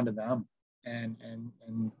accountability onto them and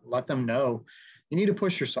let them know you need to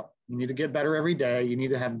push yourself. You need to get better every day. You need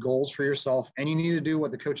to have goals for yourself, and you need to do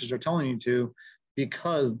what the coaches are telling you to,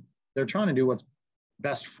 because they're trying to do what's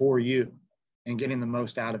best for you and getting the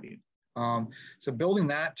most out of you. So building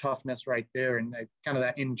that toughness right there and kind of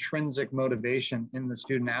that intrinsic motivation in the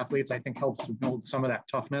student athletes, I think helps to build some of that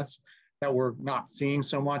toughness that we're not seeing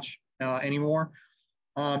so much anymore.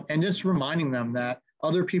 And just reminding them that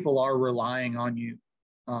other people are relying on you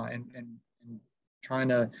and trying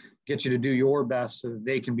to get you to do your best so that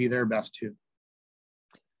they can be their best too.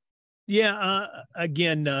 Yeah.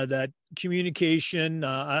 Again, that communication,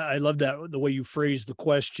 I love that, the way you phrased the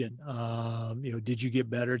question, did you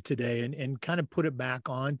get better today, and kind of put it back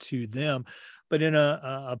onto them, but in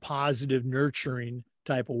a positive, nurturing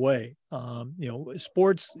type of way.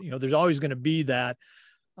 Sports, there's always going to be that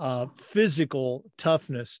physical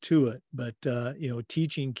toughness to it, but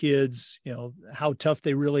teaching kids, how tough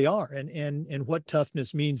they really are and what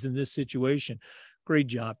toughness means in this situation. Great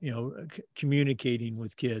job, communicating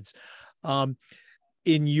with kids.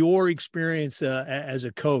 In your experience as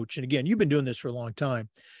a coach, and again, you've been doing this for a long time,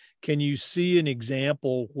 can you see an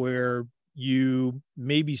example where you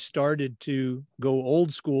maybe started to go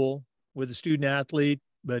old school with a student athlete,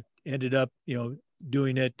 but ended up,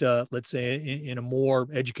 doing it, let's say, in a more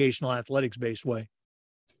educational athletics based way?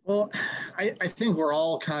 Well, I think we're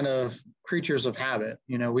all kind of creatures of habit.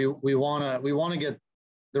 We want to get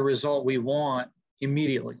the result we want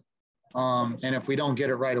immediately. And if we don't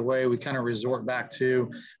get it right away, we kind of resort back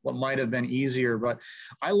to what might have been easier. But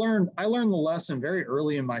I learned the lesson very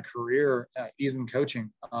early in my career, even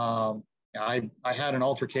coaching. I had an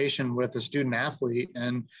altercation with a student athlete,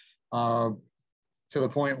 and to the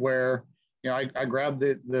point where I grabbed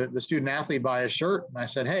the student athlete by his shirt and I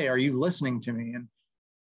said, "Hey, are you listening to me?" And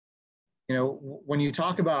when you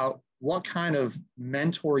talk about what kind of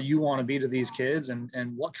mentor you want to be to these kids and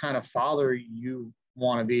what kind of father you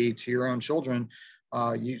want to be to your own children,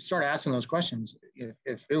 you start asking those questions.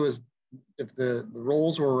 If the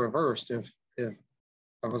roles were reversed, if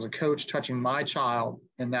I was a coach touching my child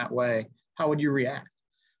in that way, how would you react?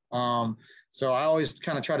 So I always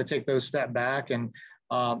kind of try to take those step back and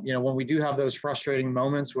When we do have those frustrating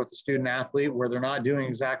moments with the student athlete where they're not doing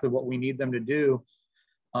exactly what we need them to do,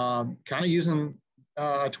 kind of using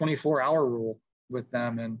a 24-hour rule with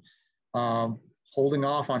them, and holding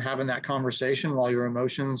off on having that conversation while your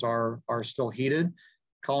emotions are still heated,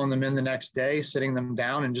 calling them in the next day, sitting them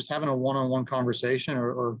down, and just having a one-on-one conversation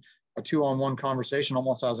or a two-on-one conversation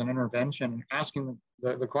almost as an intervention, and asking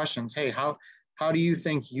the questions. Hey, how do you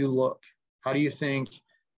think you look? How do you think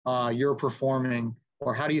you're performing?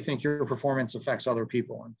 Or how do you think your performance affects other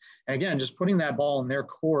people? And again, just putting that ball in their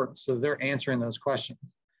court so they're answering those questions.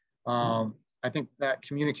 I think that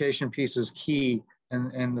communication piece is key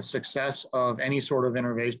in the success of any sort of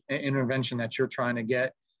intervention that you're trying to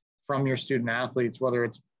get from your student athletes, whether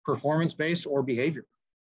it's performance-based or behavior.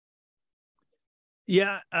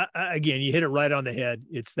 Yeah, again, you hit it right on the head.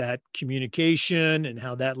 It's that communication and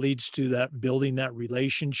how that leads to that building that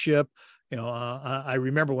relationship. I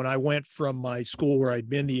remember when I went from my school where I'd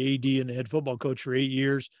been the AD and the head football coach for 8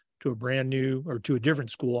 years to a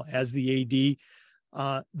different school as the AD.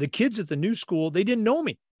 The kids at the new school, they didn't know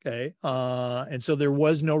me. Okay. And so there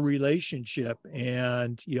was no relationship.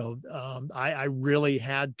 And, I really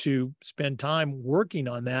had to spend time working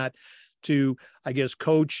on that to, I guess,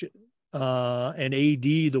 coach an AD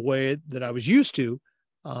the way that I was used to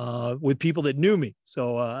with people that knew me.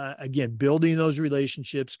 So again, building those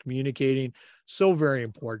relationships, communicating, so very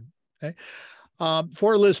important. Okay.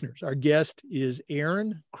 For our listeners, our guest is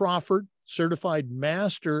Aaron Crawford, certified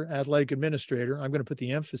master athletic administrator. I'm going to put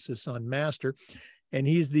the emphasis on master, and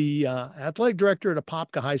he's the athletic director at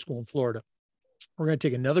Apopka High School in Florida. We're going to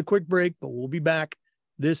take another quick break, but we'll be back.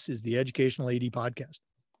 This is the Educational AD Podcast.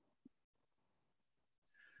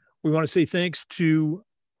 We want to say thanks to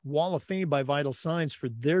Wall of Fame by Vital Signs for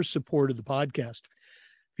their support of the podcast.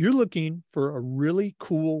 If you're looking for a really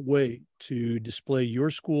cool way to display your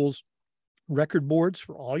school's record boards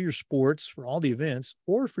for all your sports, for all the events,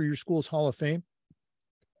 or for your school's Hall of Fame,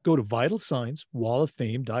 go to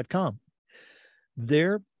vitalsignswalloffame.com.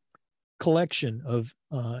 Their collection of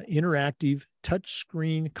interactive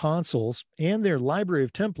touchscreen consoles and their library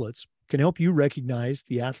of templates can help you recognize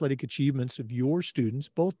the athletic achievements of your students,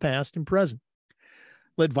 both past and present.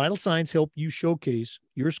 Let Vital Signs help you showcase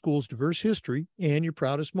your school's diverse history and your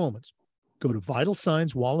proudest moments. Go to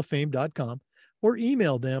vitalsignswalloffame.com or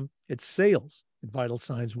email them at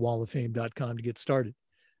sales@vitalsignswalloffame.com to get started.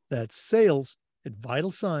 That's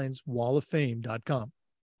sales@vitalsignswalloffame.com.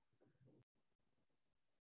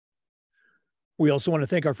 We also want to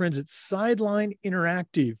thank our friends at Sideline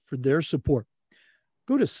Interactive for their support.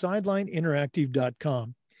 Go to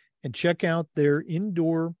sidelineinteractive.com and check out their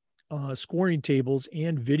indoor scoring tables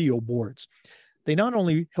and video boards. They not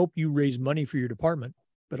only help you raise money for your department,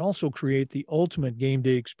 but also create the ultimate game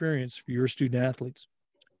day experience for your student athletes.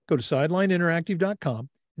 Go to sidelineinteractive.com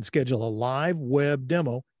and schedule a live web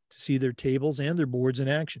demo to see their tables and their boards in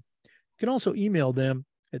action. You can also email them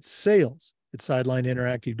at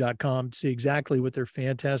sales@sidelineinteractive.com to see exactly what their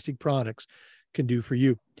fantastic products can do for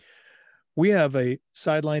you. We have a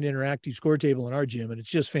Sideline Interactive score table in our gym, and it's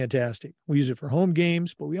just fantastic. We use it for home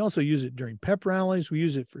games, but we also use it during pep rallies. We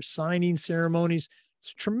use it for signing ceremonies.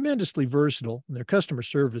 It's tremendously versatile, and their customer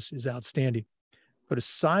service is outstanding. Go to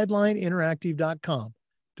sidelineinteractive.com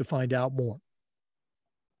to find out more.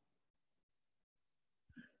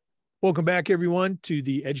 Welcome back, everyone, to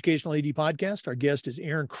the Educational AD Podcast. Our guest is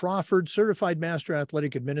Aaron Crawford, certified master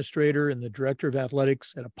athletic administrator and the director of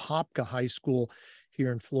athletics at Apopka High School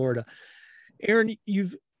here in Florida. Aaron,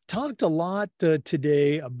 you've talked a lot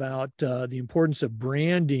today about the importance of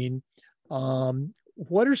branding.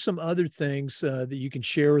 What are some other things that you can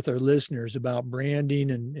share with our listeners about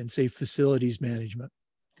branding and say, facilities management?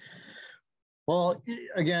 Well,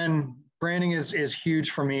 again, branding is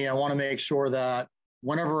huge for me. I want to make sure that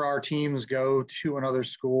whenever our teams go to another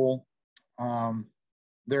school,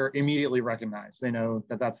 they're immediately recognized. They know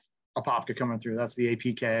that that's Apopka coming through. That's the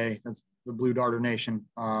APK. That's the Blue Darter Nation.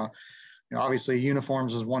 Obviously,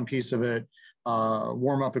 uniforms is one piece of it.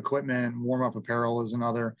 Warm-up equipment, warm-up apparel is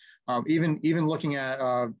another. Even looking at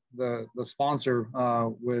the sponsor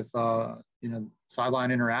with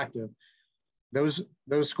Sideline Interactive, those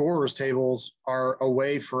scorers tables are a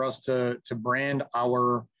way for us to brand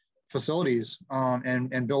our facilities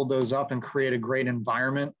and build those up and create a great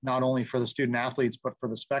environment, not only for the student athletes, but for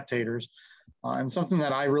the spectators. And something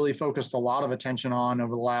that I really focused a lot of attention on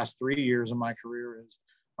over the last 3 years of my career is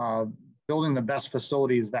building the best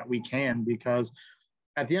facilities that we can, because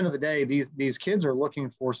at the end of the day, these kids are looking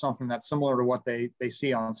for something that's similar to what they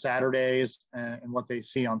see on Saturdays and what they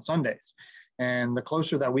see on Sundays. And the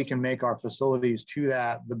closer that we can make our facilities to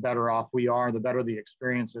that, the better off we are, the better the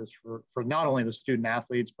experience is for not only the student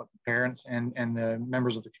athletes, but the parents and the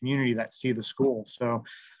members of the community that see the school. So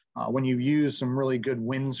when you use some really good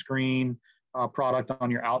windscreen product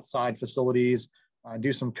on your outside facilities,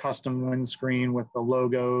 do some custom windscreen with the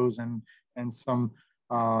logos and some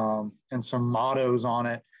mottos on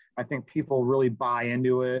it, I think people really buy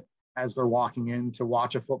into it as they're walking in to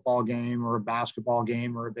watch a football game or a basketball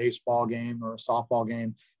game or a baseball game or a softball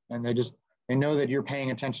game. And they know that you're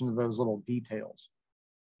paying attention to those little details.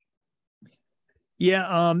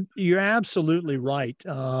 Yeah, you're absolutely right.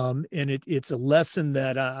 And it's a lesson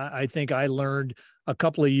that I think I learned a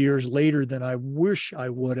couple of years later than I wish I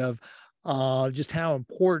would have. Just how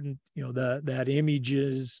important, that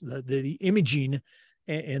the imaging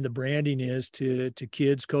and the branding is to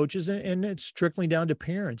kids, coaches, and it's trickling down to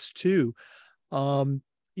parents too. Again,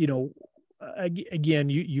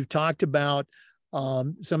 you've talked about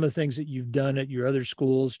some of the things that you've done at your other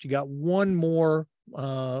schools. You got one more,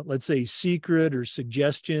 let's say, secret or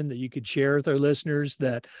suggestion that you could share with our listeners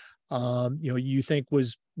that you think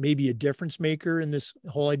was maybe a difference maker in this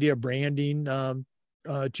whole idea of branding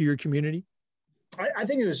to your community? I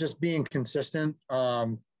think it was just being consistent.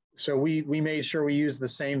 So we made sure we used the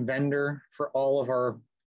same vendor for all of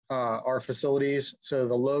our facilities. So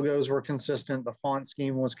the logos were consistent, the font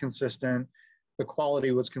scheme was consistent, the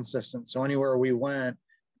quality was consistent. So anywhere we went,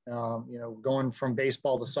 going from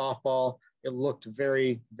baseball to softball, it looked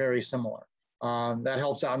very, very similar. That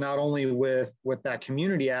helps out not only with that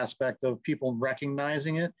community aspect of people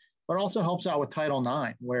recognizing it, but also helps out with Title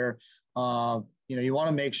IX, where you want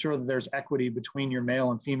to make sure that there's equity between your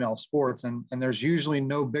male and female sports, and there's usually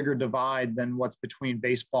no bigger divide than what's between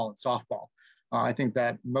baseball and softball. I think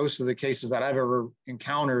that most of the cases that I've ever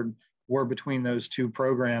encountered were between those two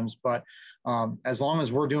programs, but as long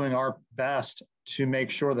as we're doing our best to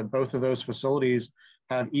make sure that both of those facilities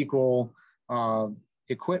have equal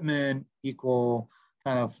equipment, equal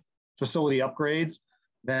kind of facility upgrades,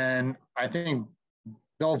 then I think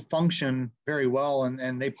they'll function very well,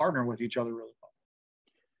 and they partner with each other really well.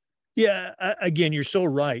 Yeah, again, you're so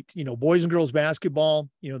right. Boys and girls basketball,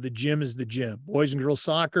 the gym is the gym. Boys and girls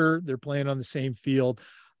soccer, they're playing on the same field.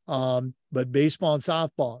 But baseball and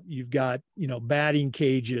softball, you've got, batting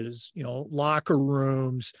cages, locker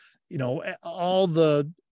rooms, all the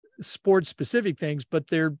sports specific things, but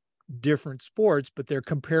they're different sports, but they're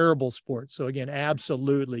comparable sports. So again,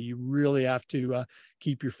 absolutely, you really have to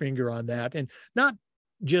keep your finger on that, and not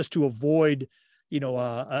just to avoid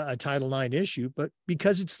a Title IX issue, but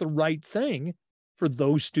because it's the right thing for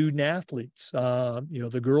those student athletes,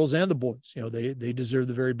 the girls and the boys. They deserve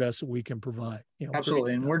the very best that we can provide.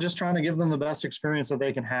 Absolutely. And we're just trying to give them the best experience that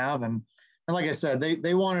they can have. And like I said,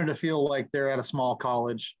 they wanted to feel like they're at a small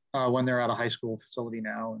college when they're at a high school facility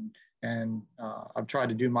now. And I've tried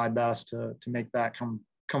to do my best to make that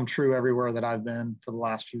come true everywhere that I've been for the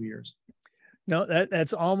last few years. No,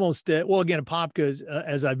 that's almost it. Well, again, Apopka,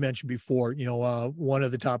 as I've mentioned before, one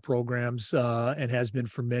of the top programs and has been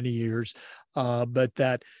for many years. But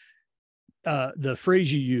that the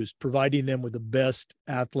phrase you used, providing them with the best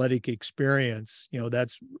athletic experience,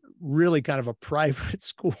 that's really kind of a private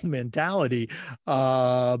school mentality.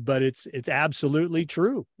 But it's absolutely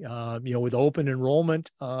true. With open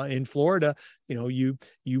enrollment in Florida, you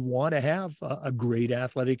want to have a great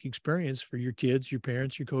athletic experience for your kids, your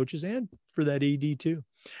parents, your coaches, and for that AD too.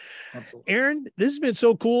 Absolutely. Aaron, this has been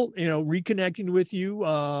so cool, reconnecting with you,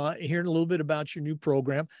 hearing a little bit about your new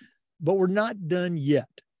program, but we're not done yet.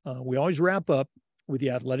 We always wrap up with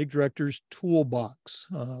the athletic director's toolbox.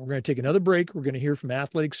 We're going to take another break. We're going to hear from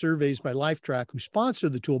Athletic Surveys by Lifetrack, who sponsor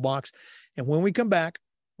the toolbox. And when we come back,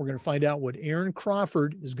 we're going to find out what Aaron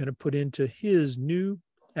Crawford is going to put into his new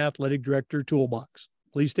athletic director toolbox.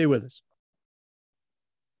 Please stay with us.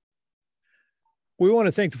 We want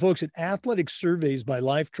to thank the folks at Athletic Surveys by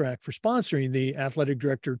Lifetrack for sponsoring the Athletic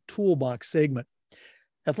Director Toolbox segment.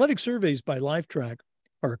 Athletic Surveys by Lifetrack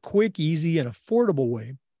are a quick, easy, and affordable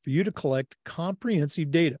way for you to collect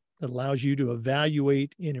comprehensive data that allows you to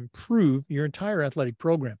evaluate and improve your entire athletic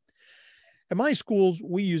program. At my schools,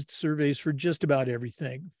 we used surveys for just about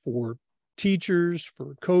everything, for teachers,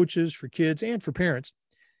 for coaches, for kids, and for parents.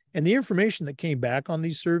 And the information that came back on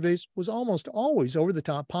these surveys was almost always over the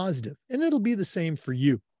top positive, and it'll be the same for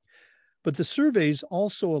you. But the surveys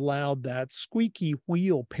also allowed that squeaky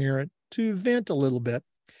wheel parent to vent a little bit.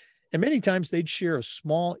 And many times they'd share a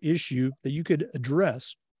small issue that you could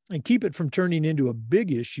address and keep it from turning into a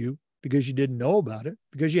big issue because you didn't know about it,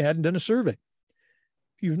 because you hadn't done a survey.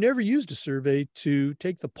 If you've never used a survey to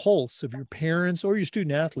take the pulse of your parents or your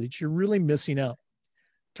student athletes, you're really missing out.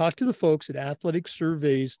 talk to the folks at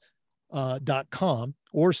athleticsurveys.com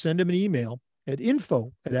or send them an email at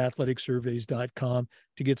info@athleticsurveys.com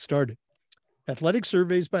to get started. Athletic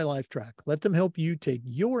Surveys by Lifetrack. Let them help you take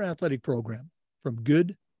your athletic program from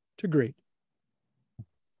good to great.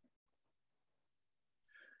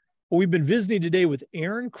 Well, we've been visiting today with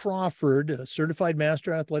Aaron Crawford, a certified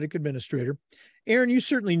master athletic administrator. Aaron, you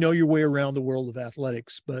certainly know your way around the world of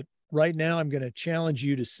athletics, but right now I'm going to challenge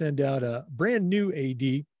you to send out a brand new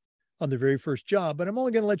AD on the very first job, but I'm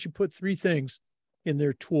only going to let you put 3 things in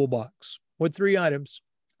their toolbox. What 3 items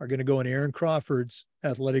are going to go in Aaron Crawford's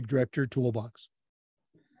athletic director toolbox?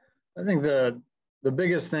 I think the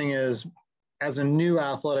biggest thing is, as a new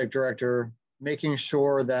athletic director, making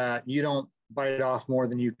sure that you don't bite off more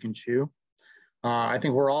than you can chew. I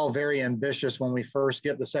think we're all very ambitious when we first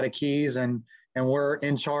get the set of keys and we're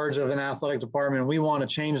in charge of an athletic department. We want to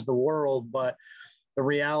change the world, but the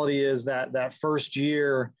reality is that first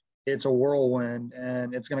year, it's a whirlwind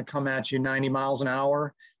and it's going to come at you 90 miles an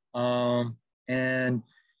hour. And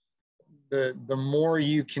the more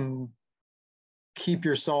you can keep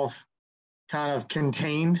yourself kind of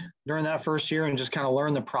contained during that first year and just kind of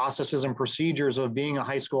learn the processes and procedures of being a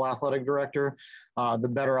high school athletic director, the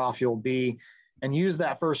better off you'll be. And use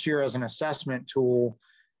that first year as an assessment tool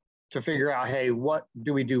to figure out, hey, what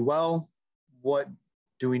do we do well? What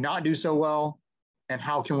do we not do so well? And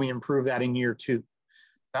how can we improve that in year 2?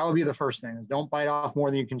 That would be the first thing, is don't bite off more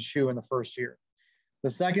than you can chew in the first year.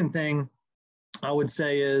 The second thing I would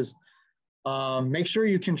say is make sure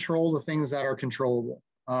you control the things that are controllable.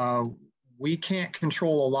 We can't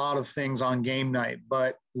control a lot of things on game night,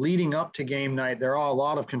 but leading up to game night, there are a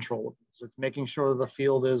lot of controllables. It's making sure the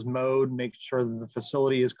field is mowed, making sure that the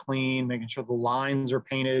facility is clean, making sure the lines are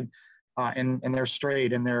painted and they're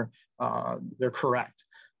straight and they're correct.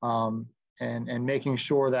 And making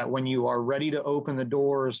sure that when you are ready to open the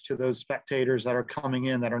doors to those spectators that are coming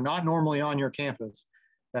in that are not normally on your campus,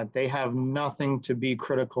 that they have nothing to be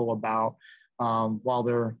critical about while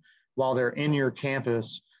they're in your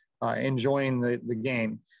campus enjoying the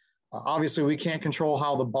game. Obviously, we can't control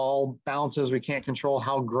how the ball bounces. We can't control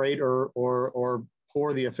how great or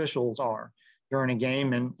poor the officials are during a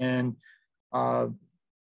game, and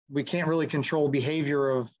we can't really control behavior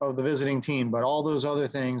of the visiting team. But all those other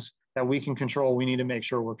things that we can control, we need to make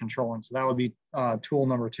sure we're controlling. So that would be tool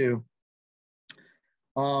number 2.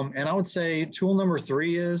 And I would say tool number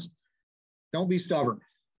 3 is don't be stubborn.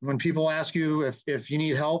 When people ask you if you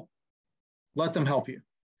need help, let them help you.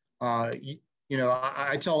 I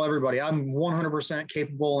tell everybody I'm 100%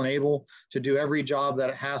 capable and able to do every job that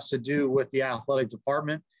it has to do with the athletic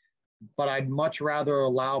department, but I'd much rather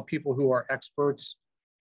allow people who are experts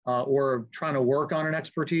or trying to work on an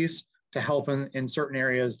expertise to help in certain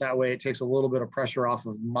areas. That way it takes a little bit of pressure off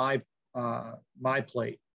of my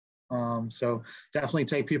plate. So definitely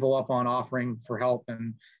take people up on offering for help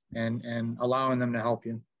and allowing them to help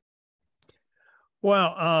you.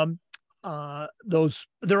 Well,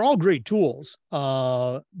 they're all great tools.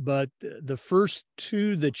 But the first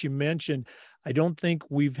 2 that you mentioned, I don't think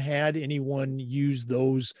we've had anyone use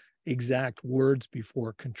those exact words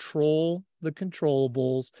before. Control the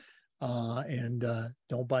controllables, and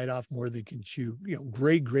don't bite off more than you can chew.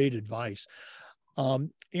 Great advice.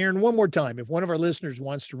 Aaron, one more time, if one of our listeners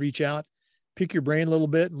wants to reach out, pick your brain a little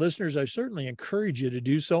bit, listeners, I certainly encourage you to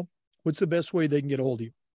do so. What's the best way they can get a hold of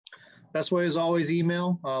you? Best way is always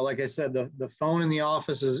email. Like I said, the phone in the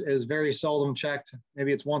office is very seldom checked.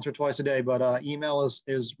 Maybe it's once or twice a day, but email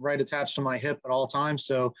is right attached to my hip at all times.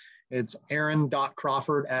 So it's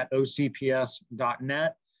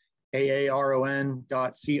aaron.crawford@ocps.net,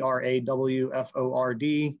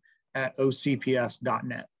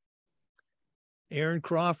 aaron.crawford@ocps.net. Aaron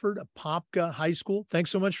Crawford, Apopka High School.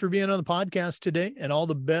 Thanks so much for being on the podcast today, and all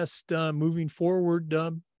the best moving forward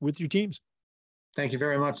with your teams. Thank you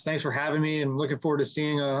very much. Thanks for having me, and looking forward to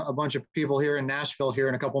seeing a bunch of people here in Nashville here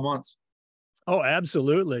in a couple months. Oh,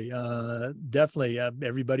 absolutely. Definitely.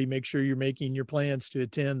 Everybody make sure you're making your plans to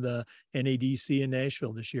attend the NADC in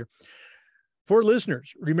Nashville this year. For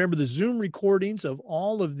listeners, remember the Zoom recordings of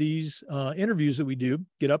all of these interviews that we do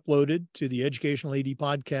get uploaded to the Educational AD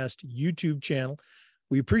Podcast YouTube channel.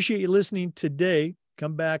 We appreciate you listening today.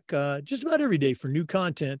 Come back just about every day for new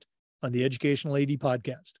content on the Educational AD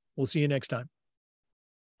Podcast. We'll see you next time.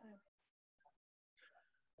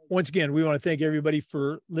 Once again, we want to thank everybody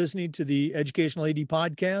for listening to the Educational AD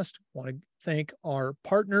Podcast. I want to thank our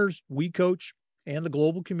partners, WeCoach, and the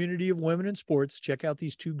global community of women in sports. Check out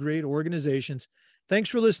these 2 great organizations. Thanks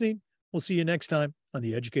for listening. We'll see you next time on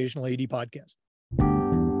the Educational AD Podcast.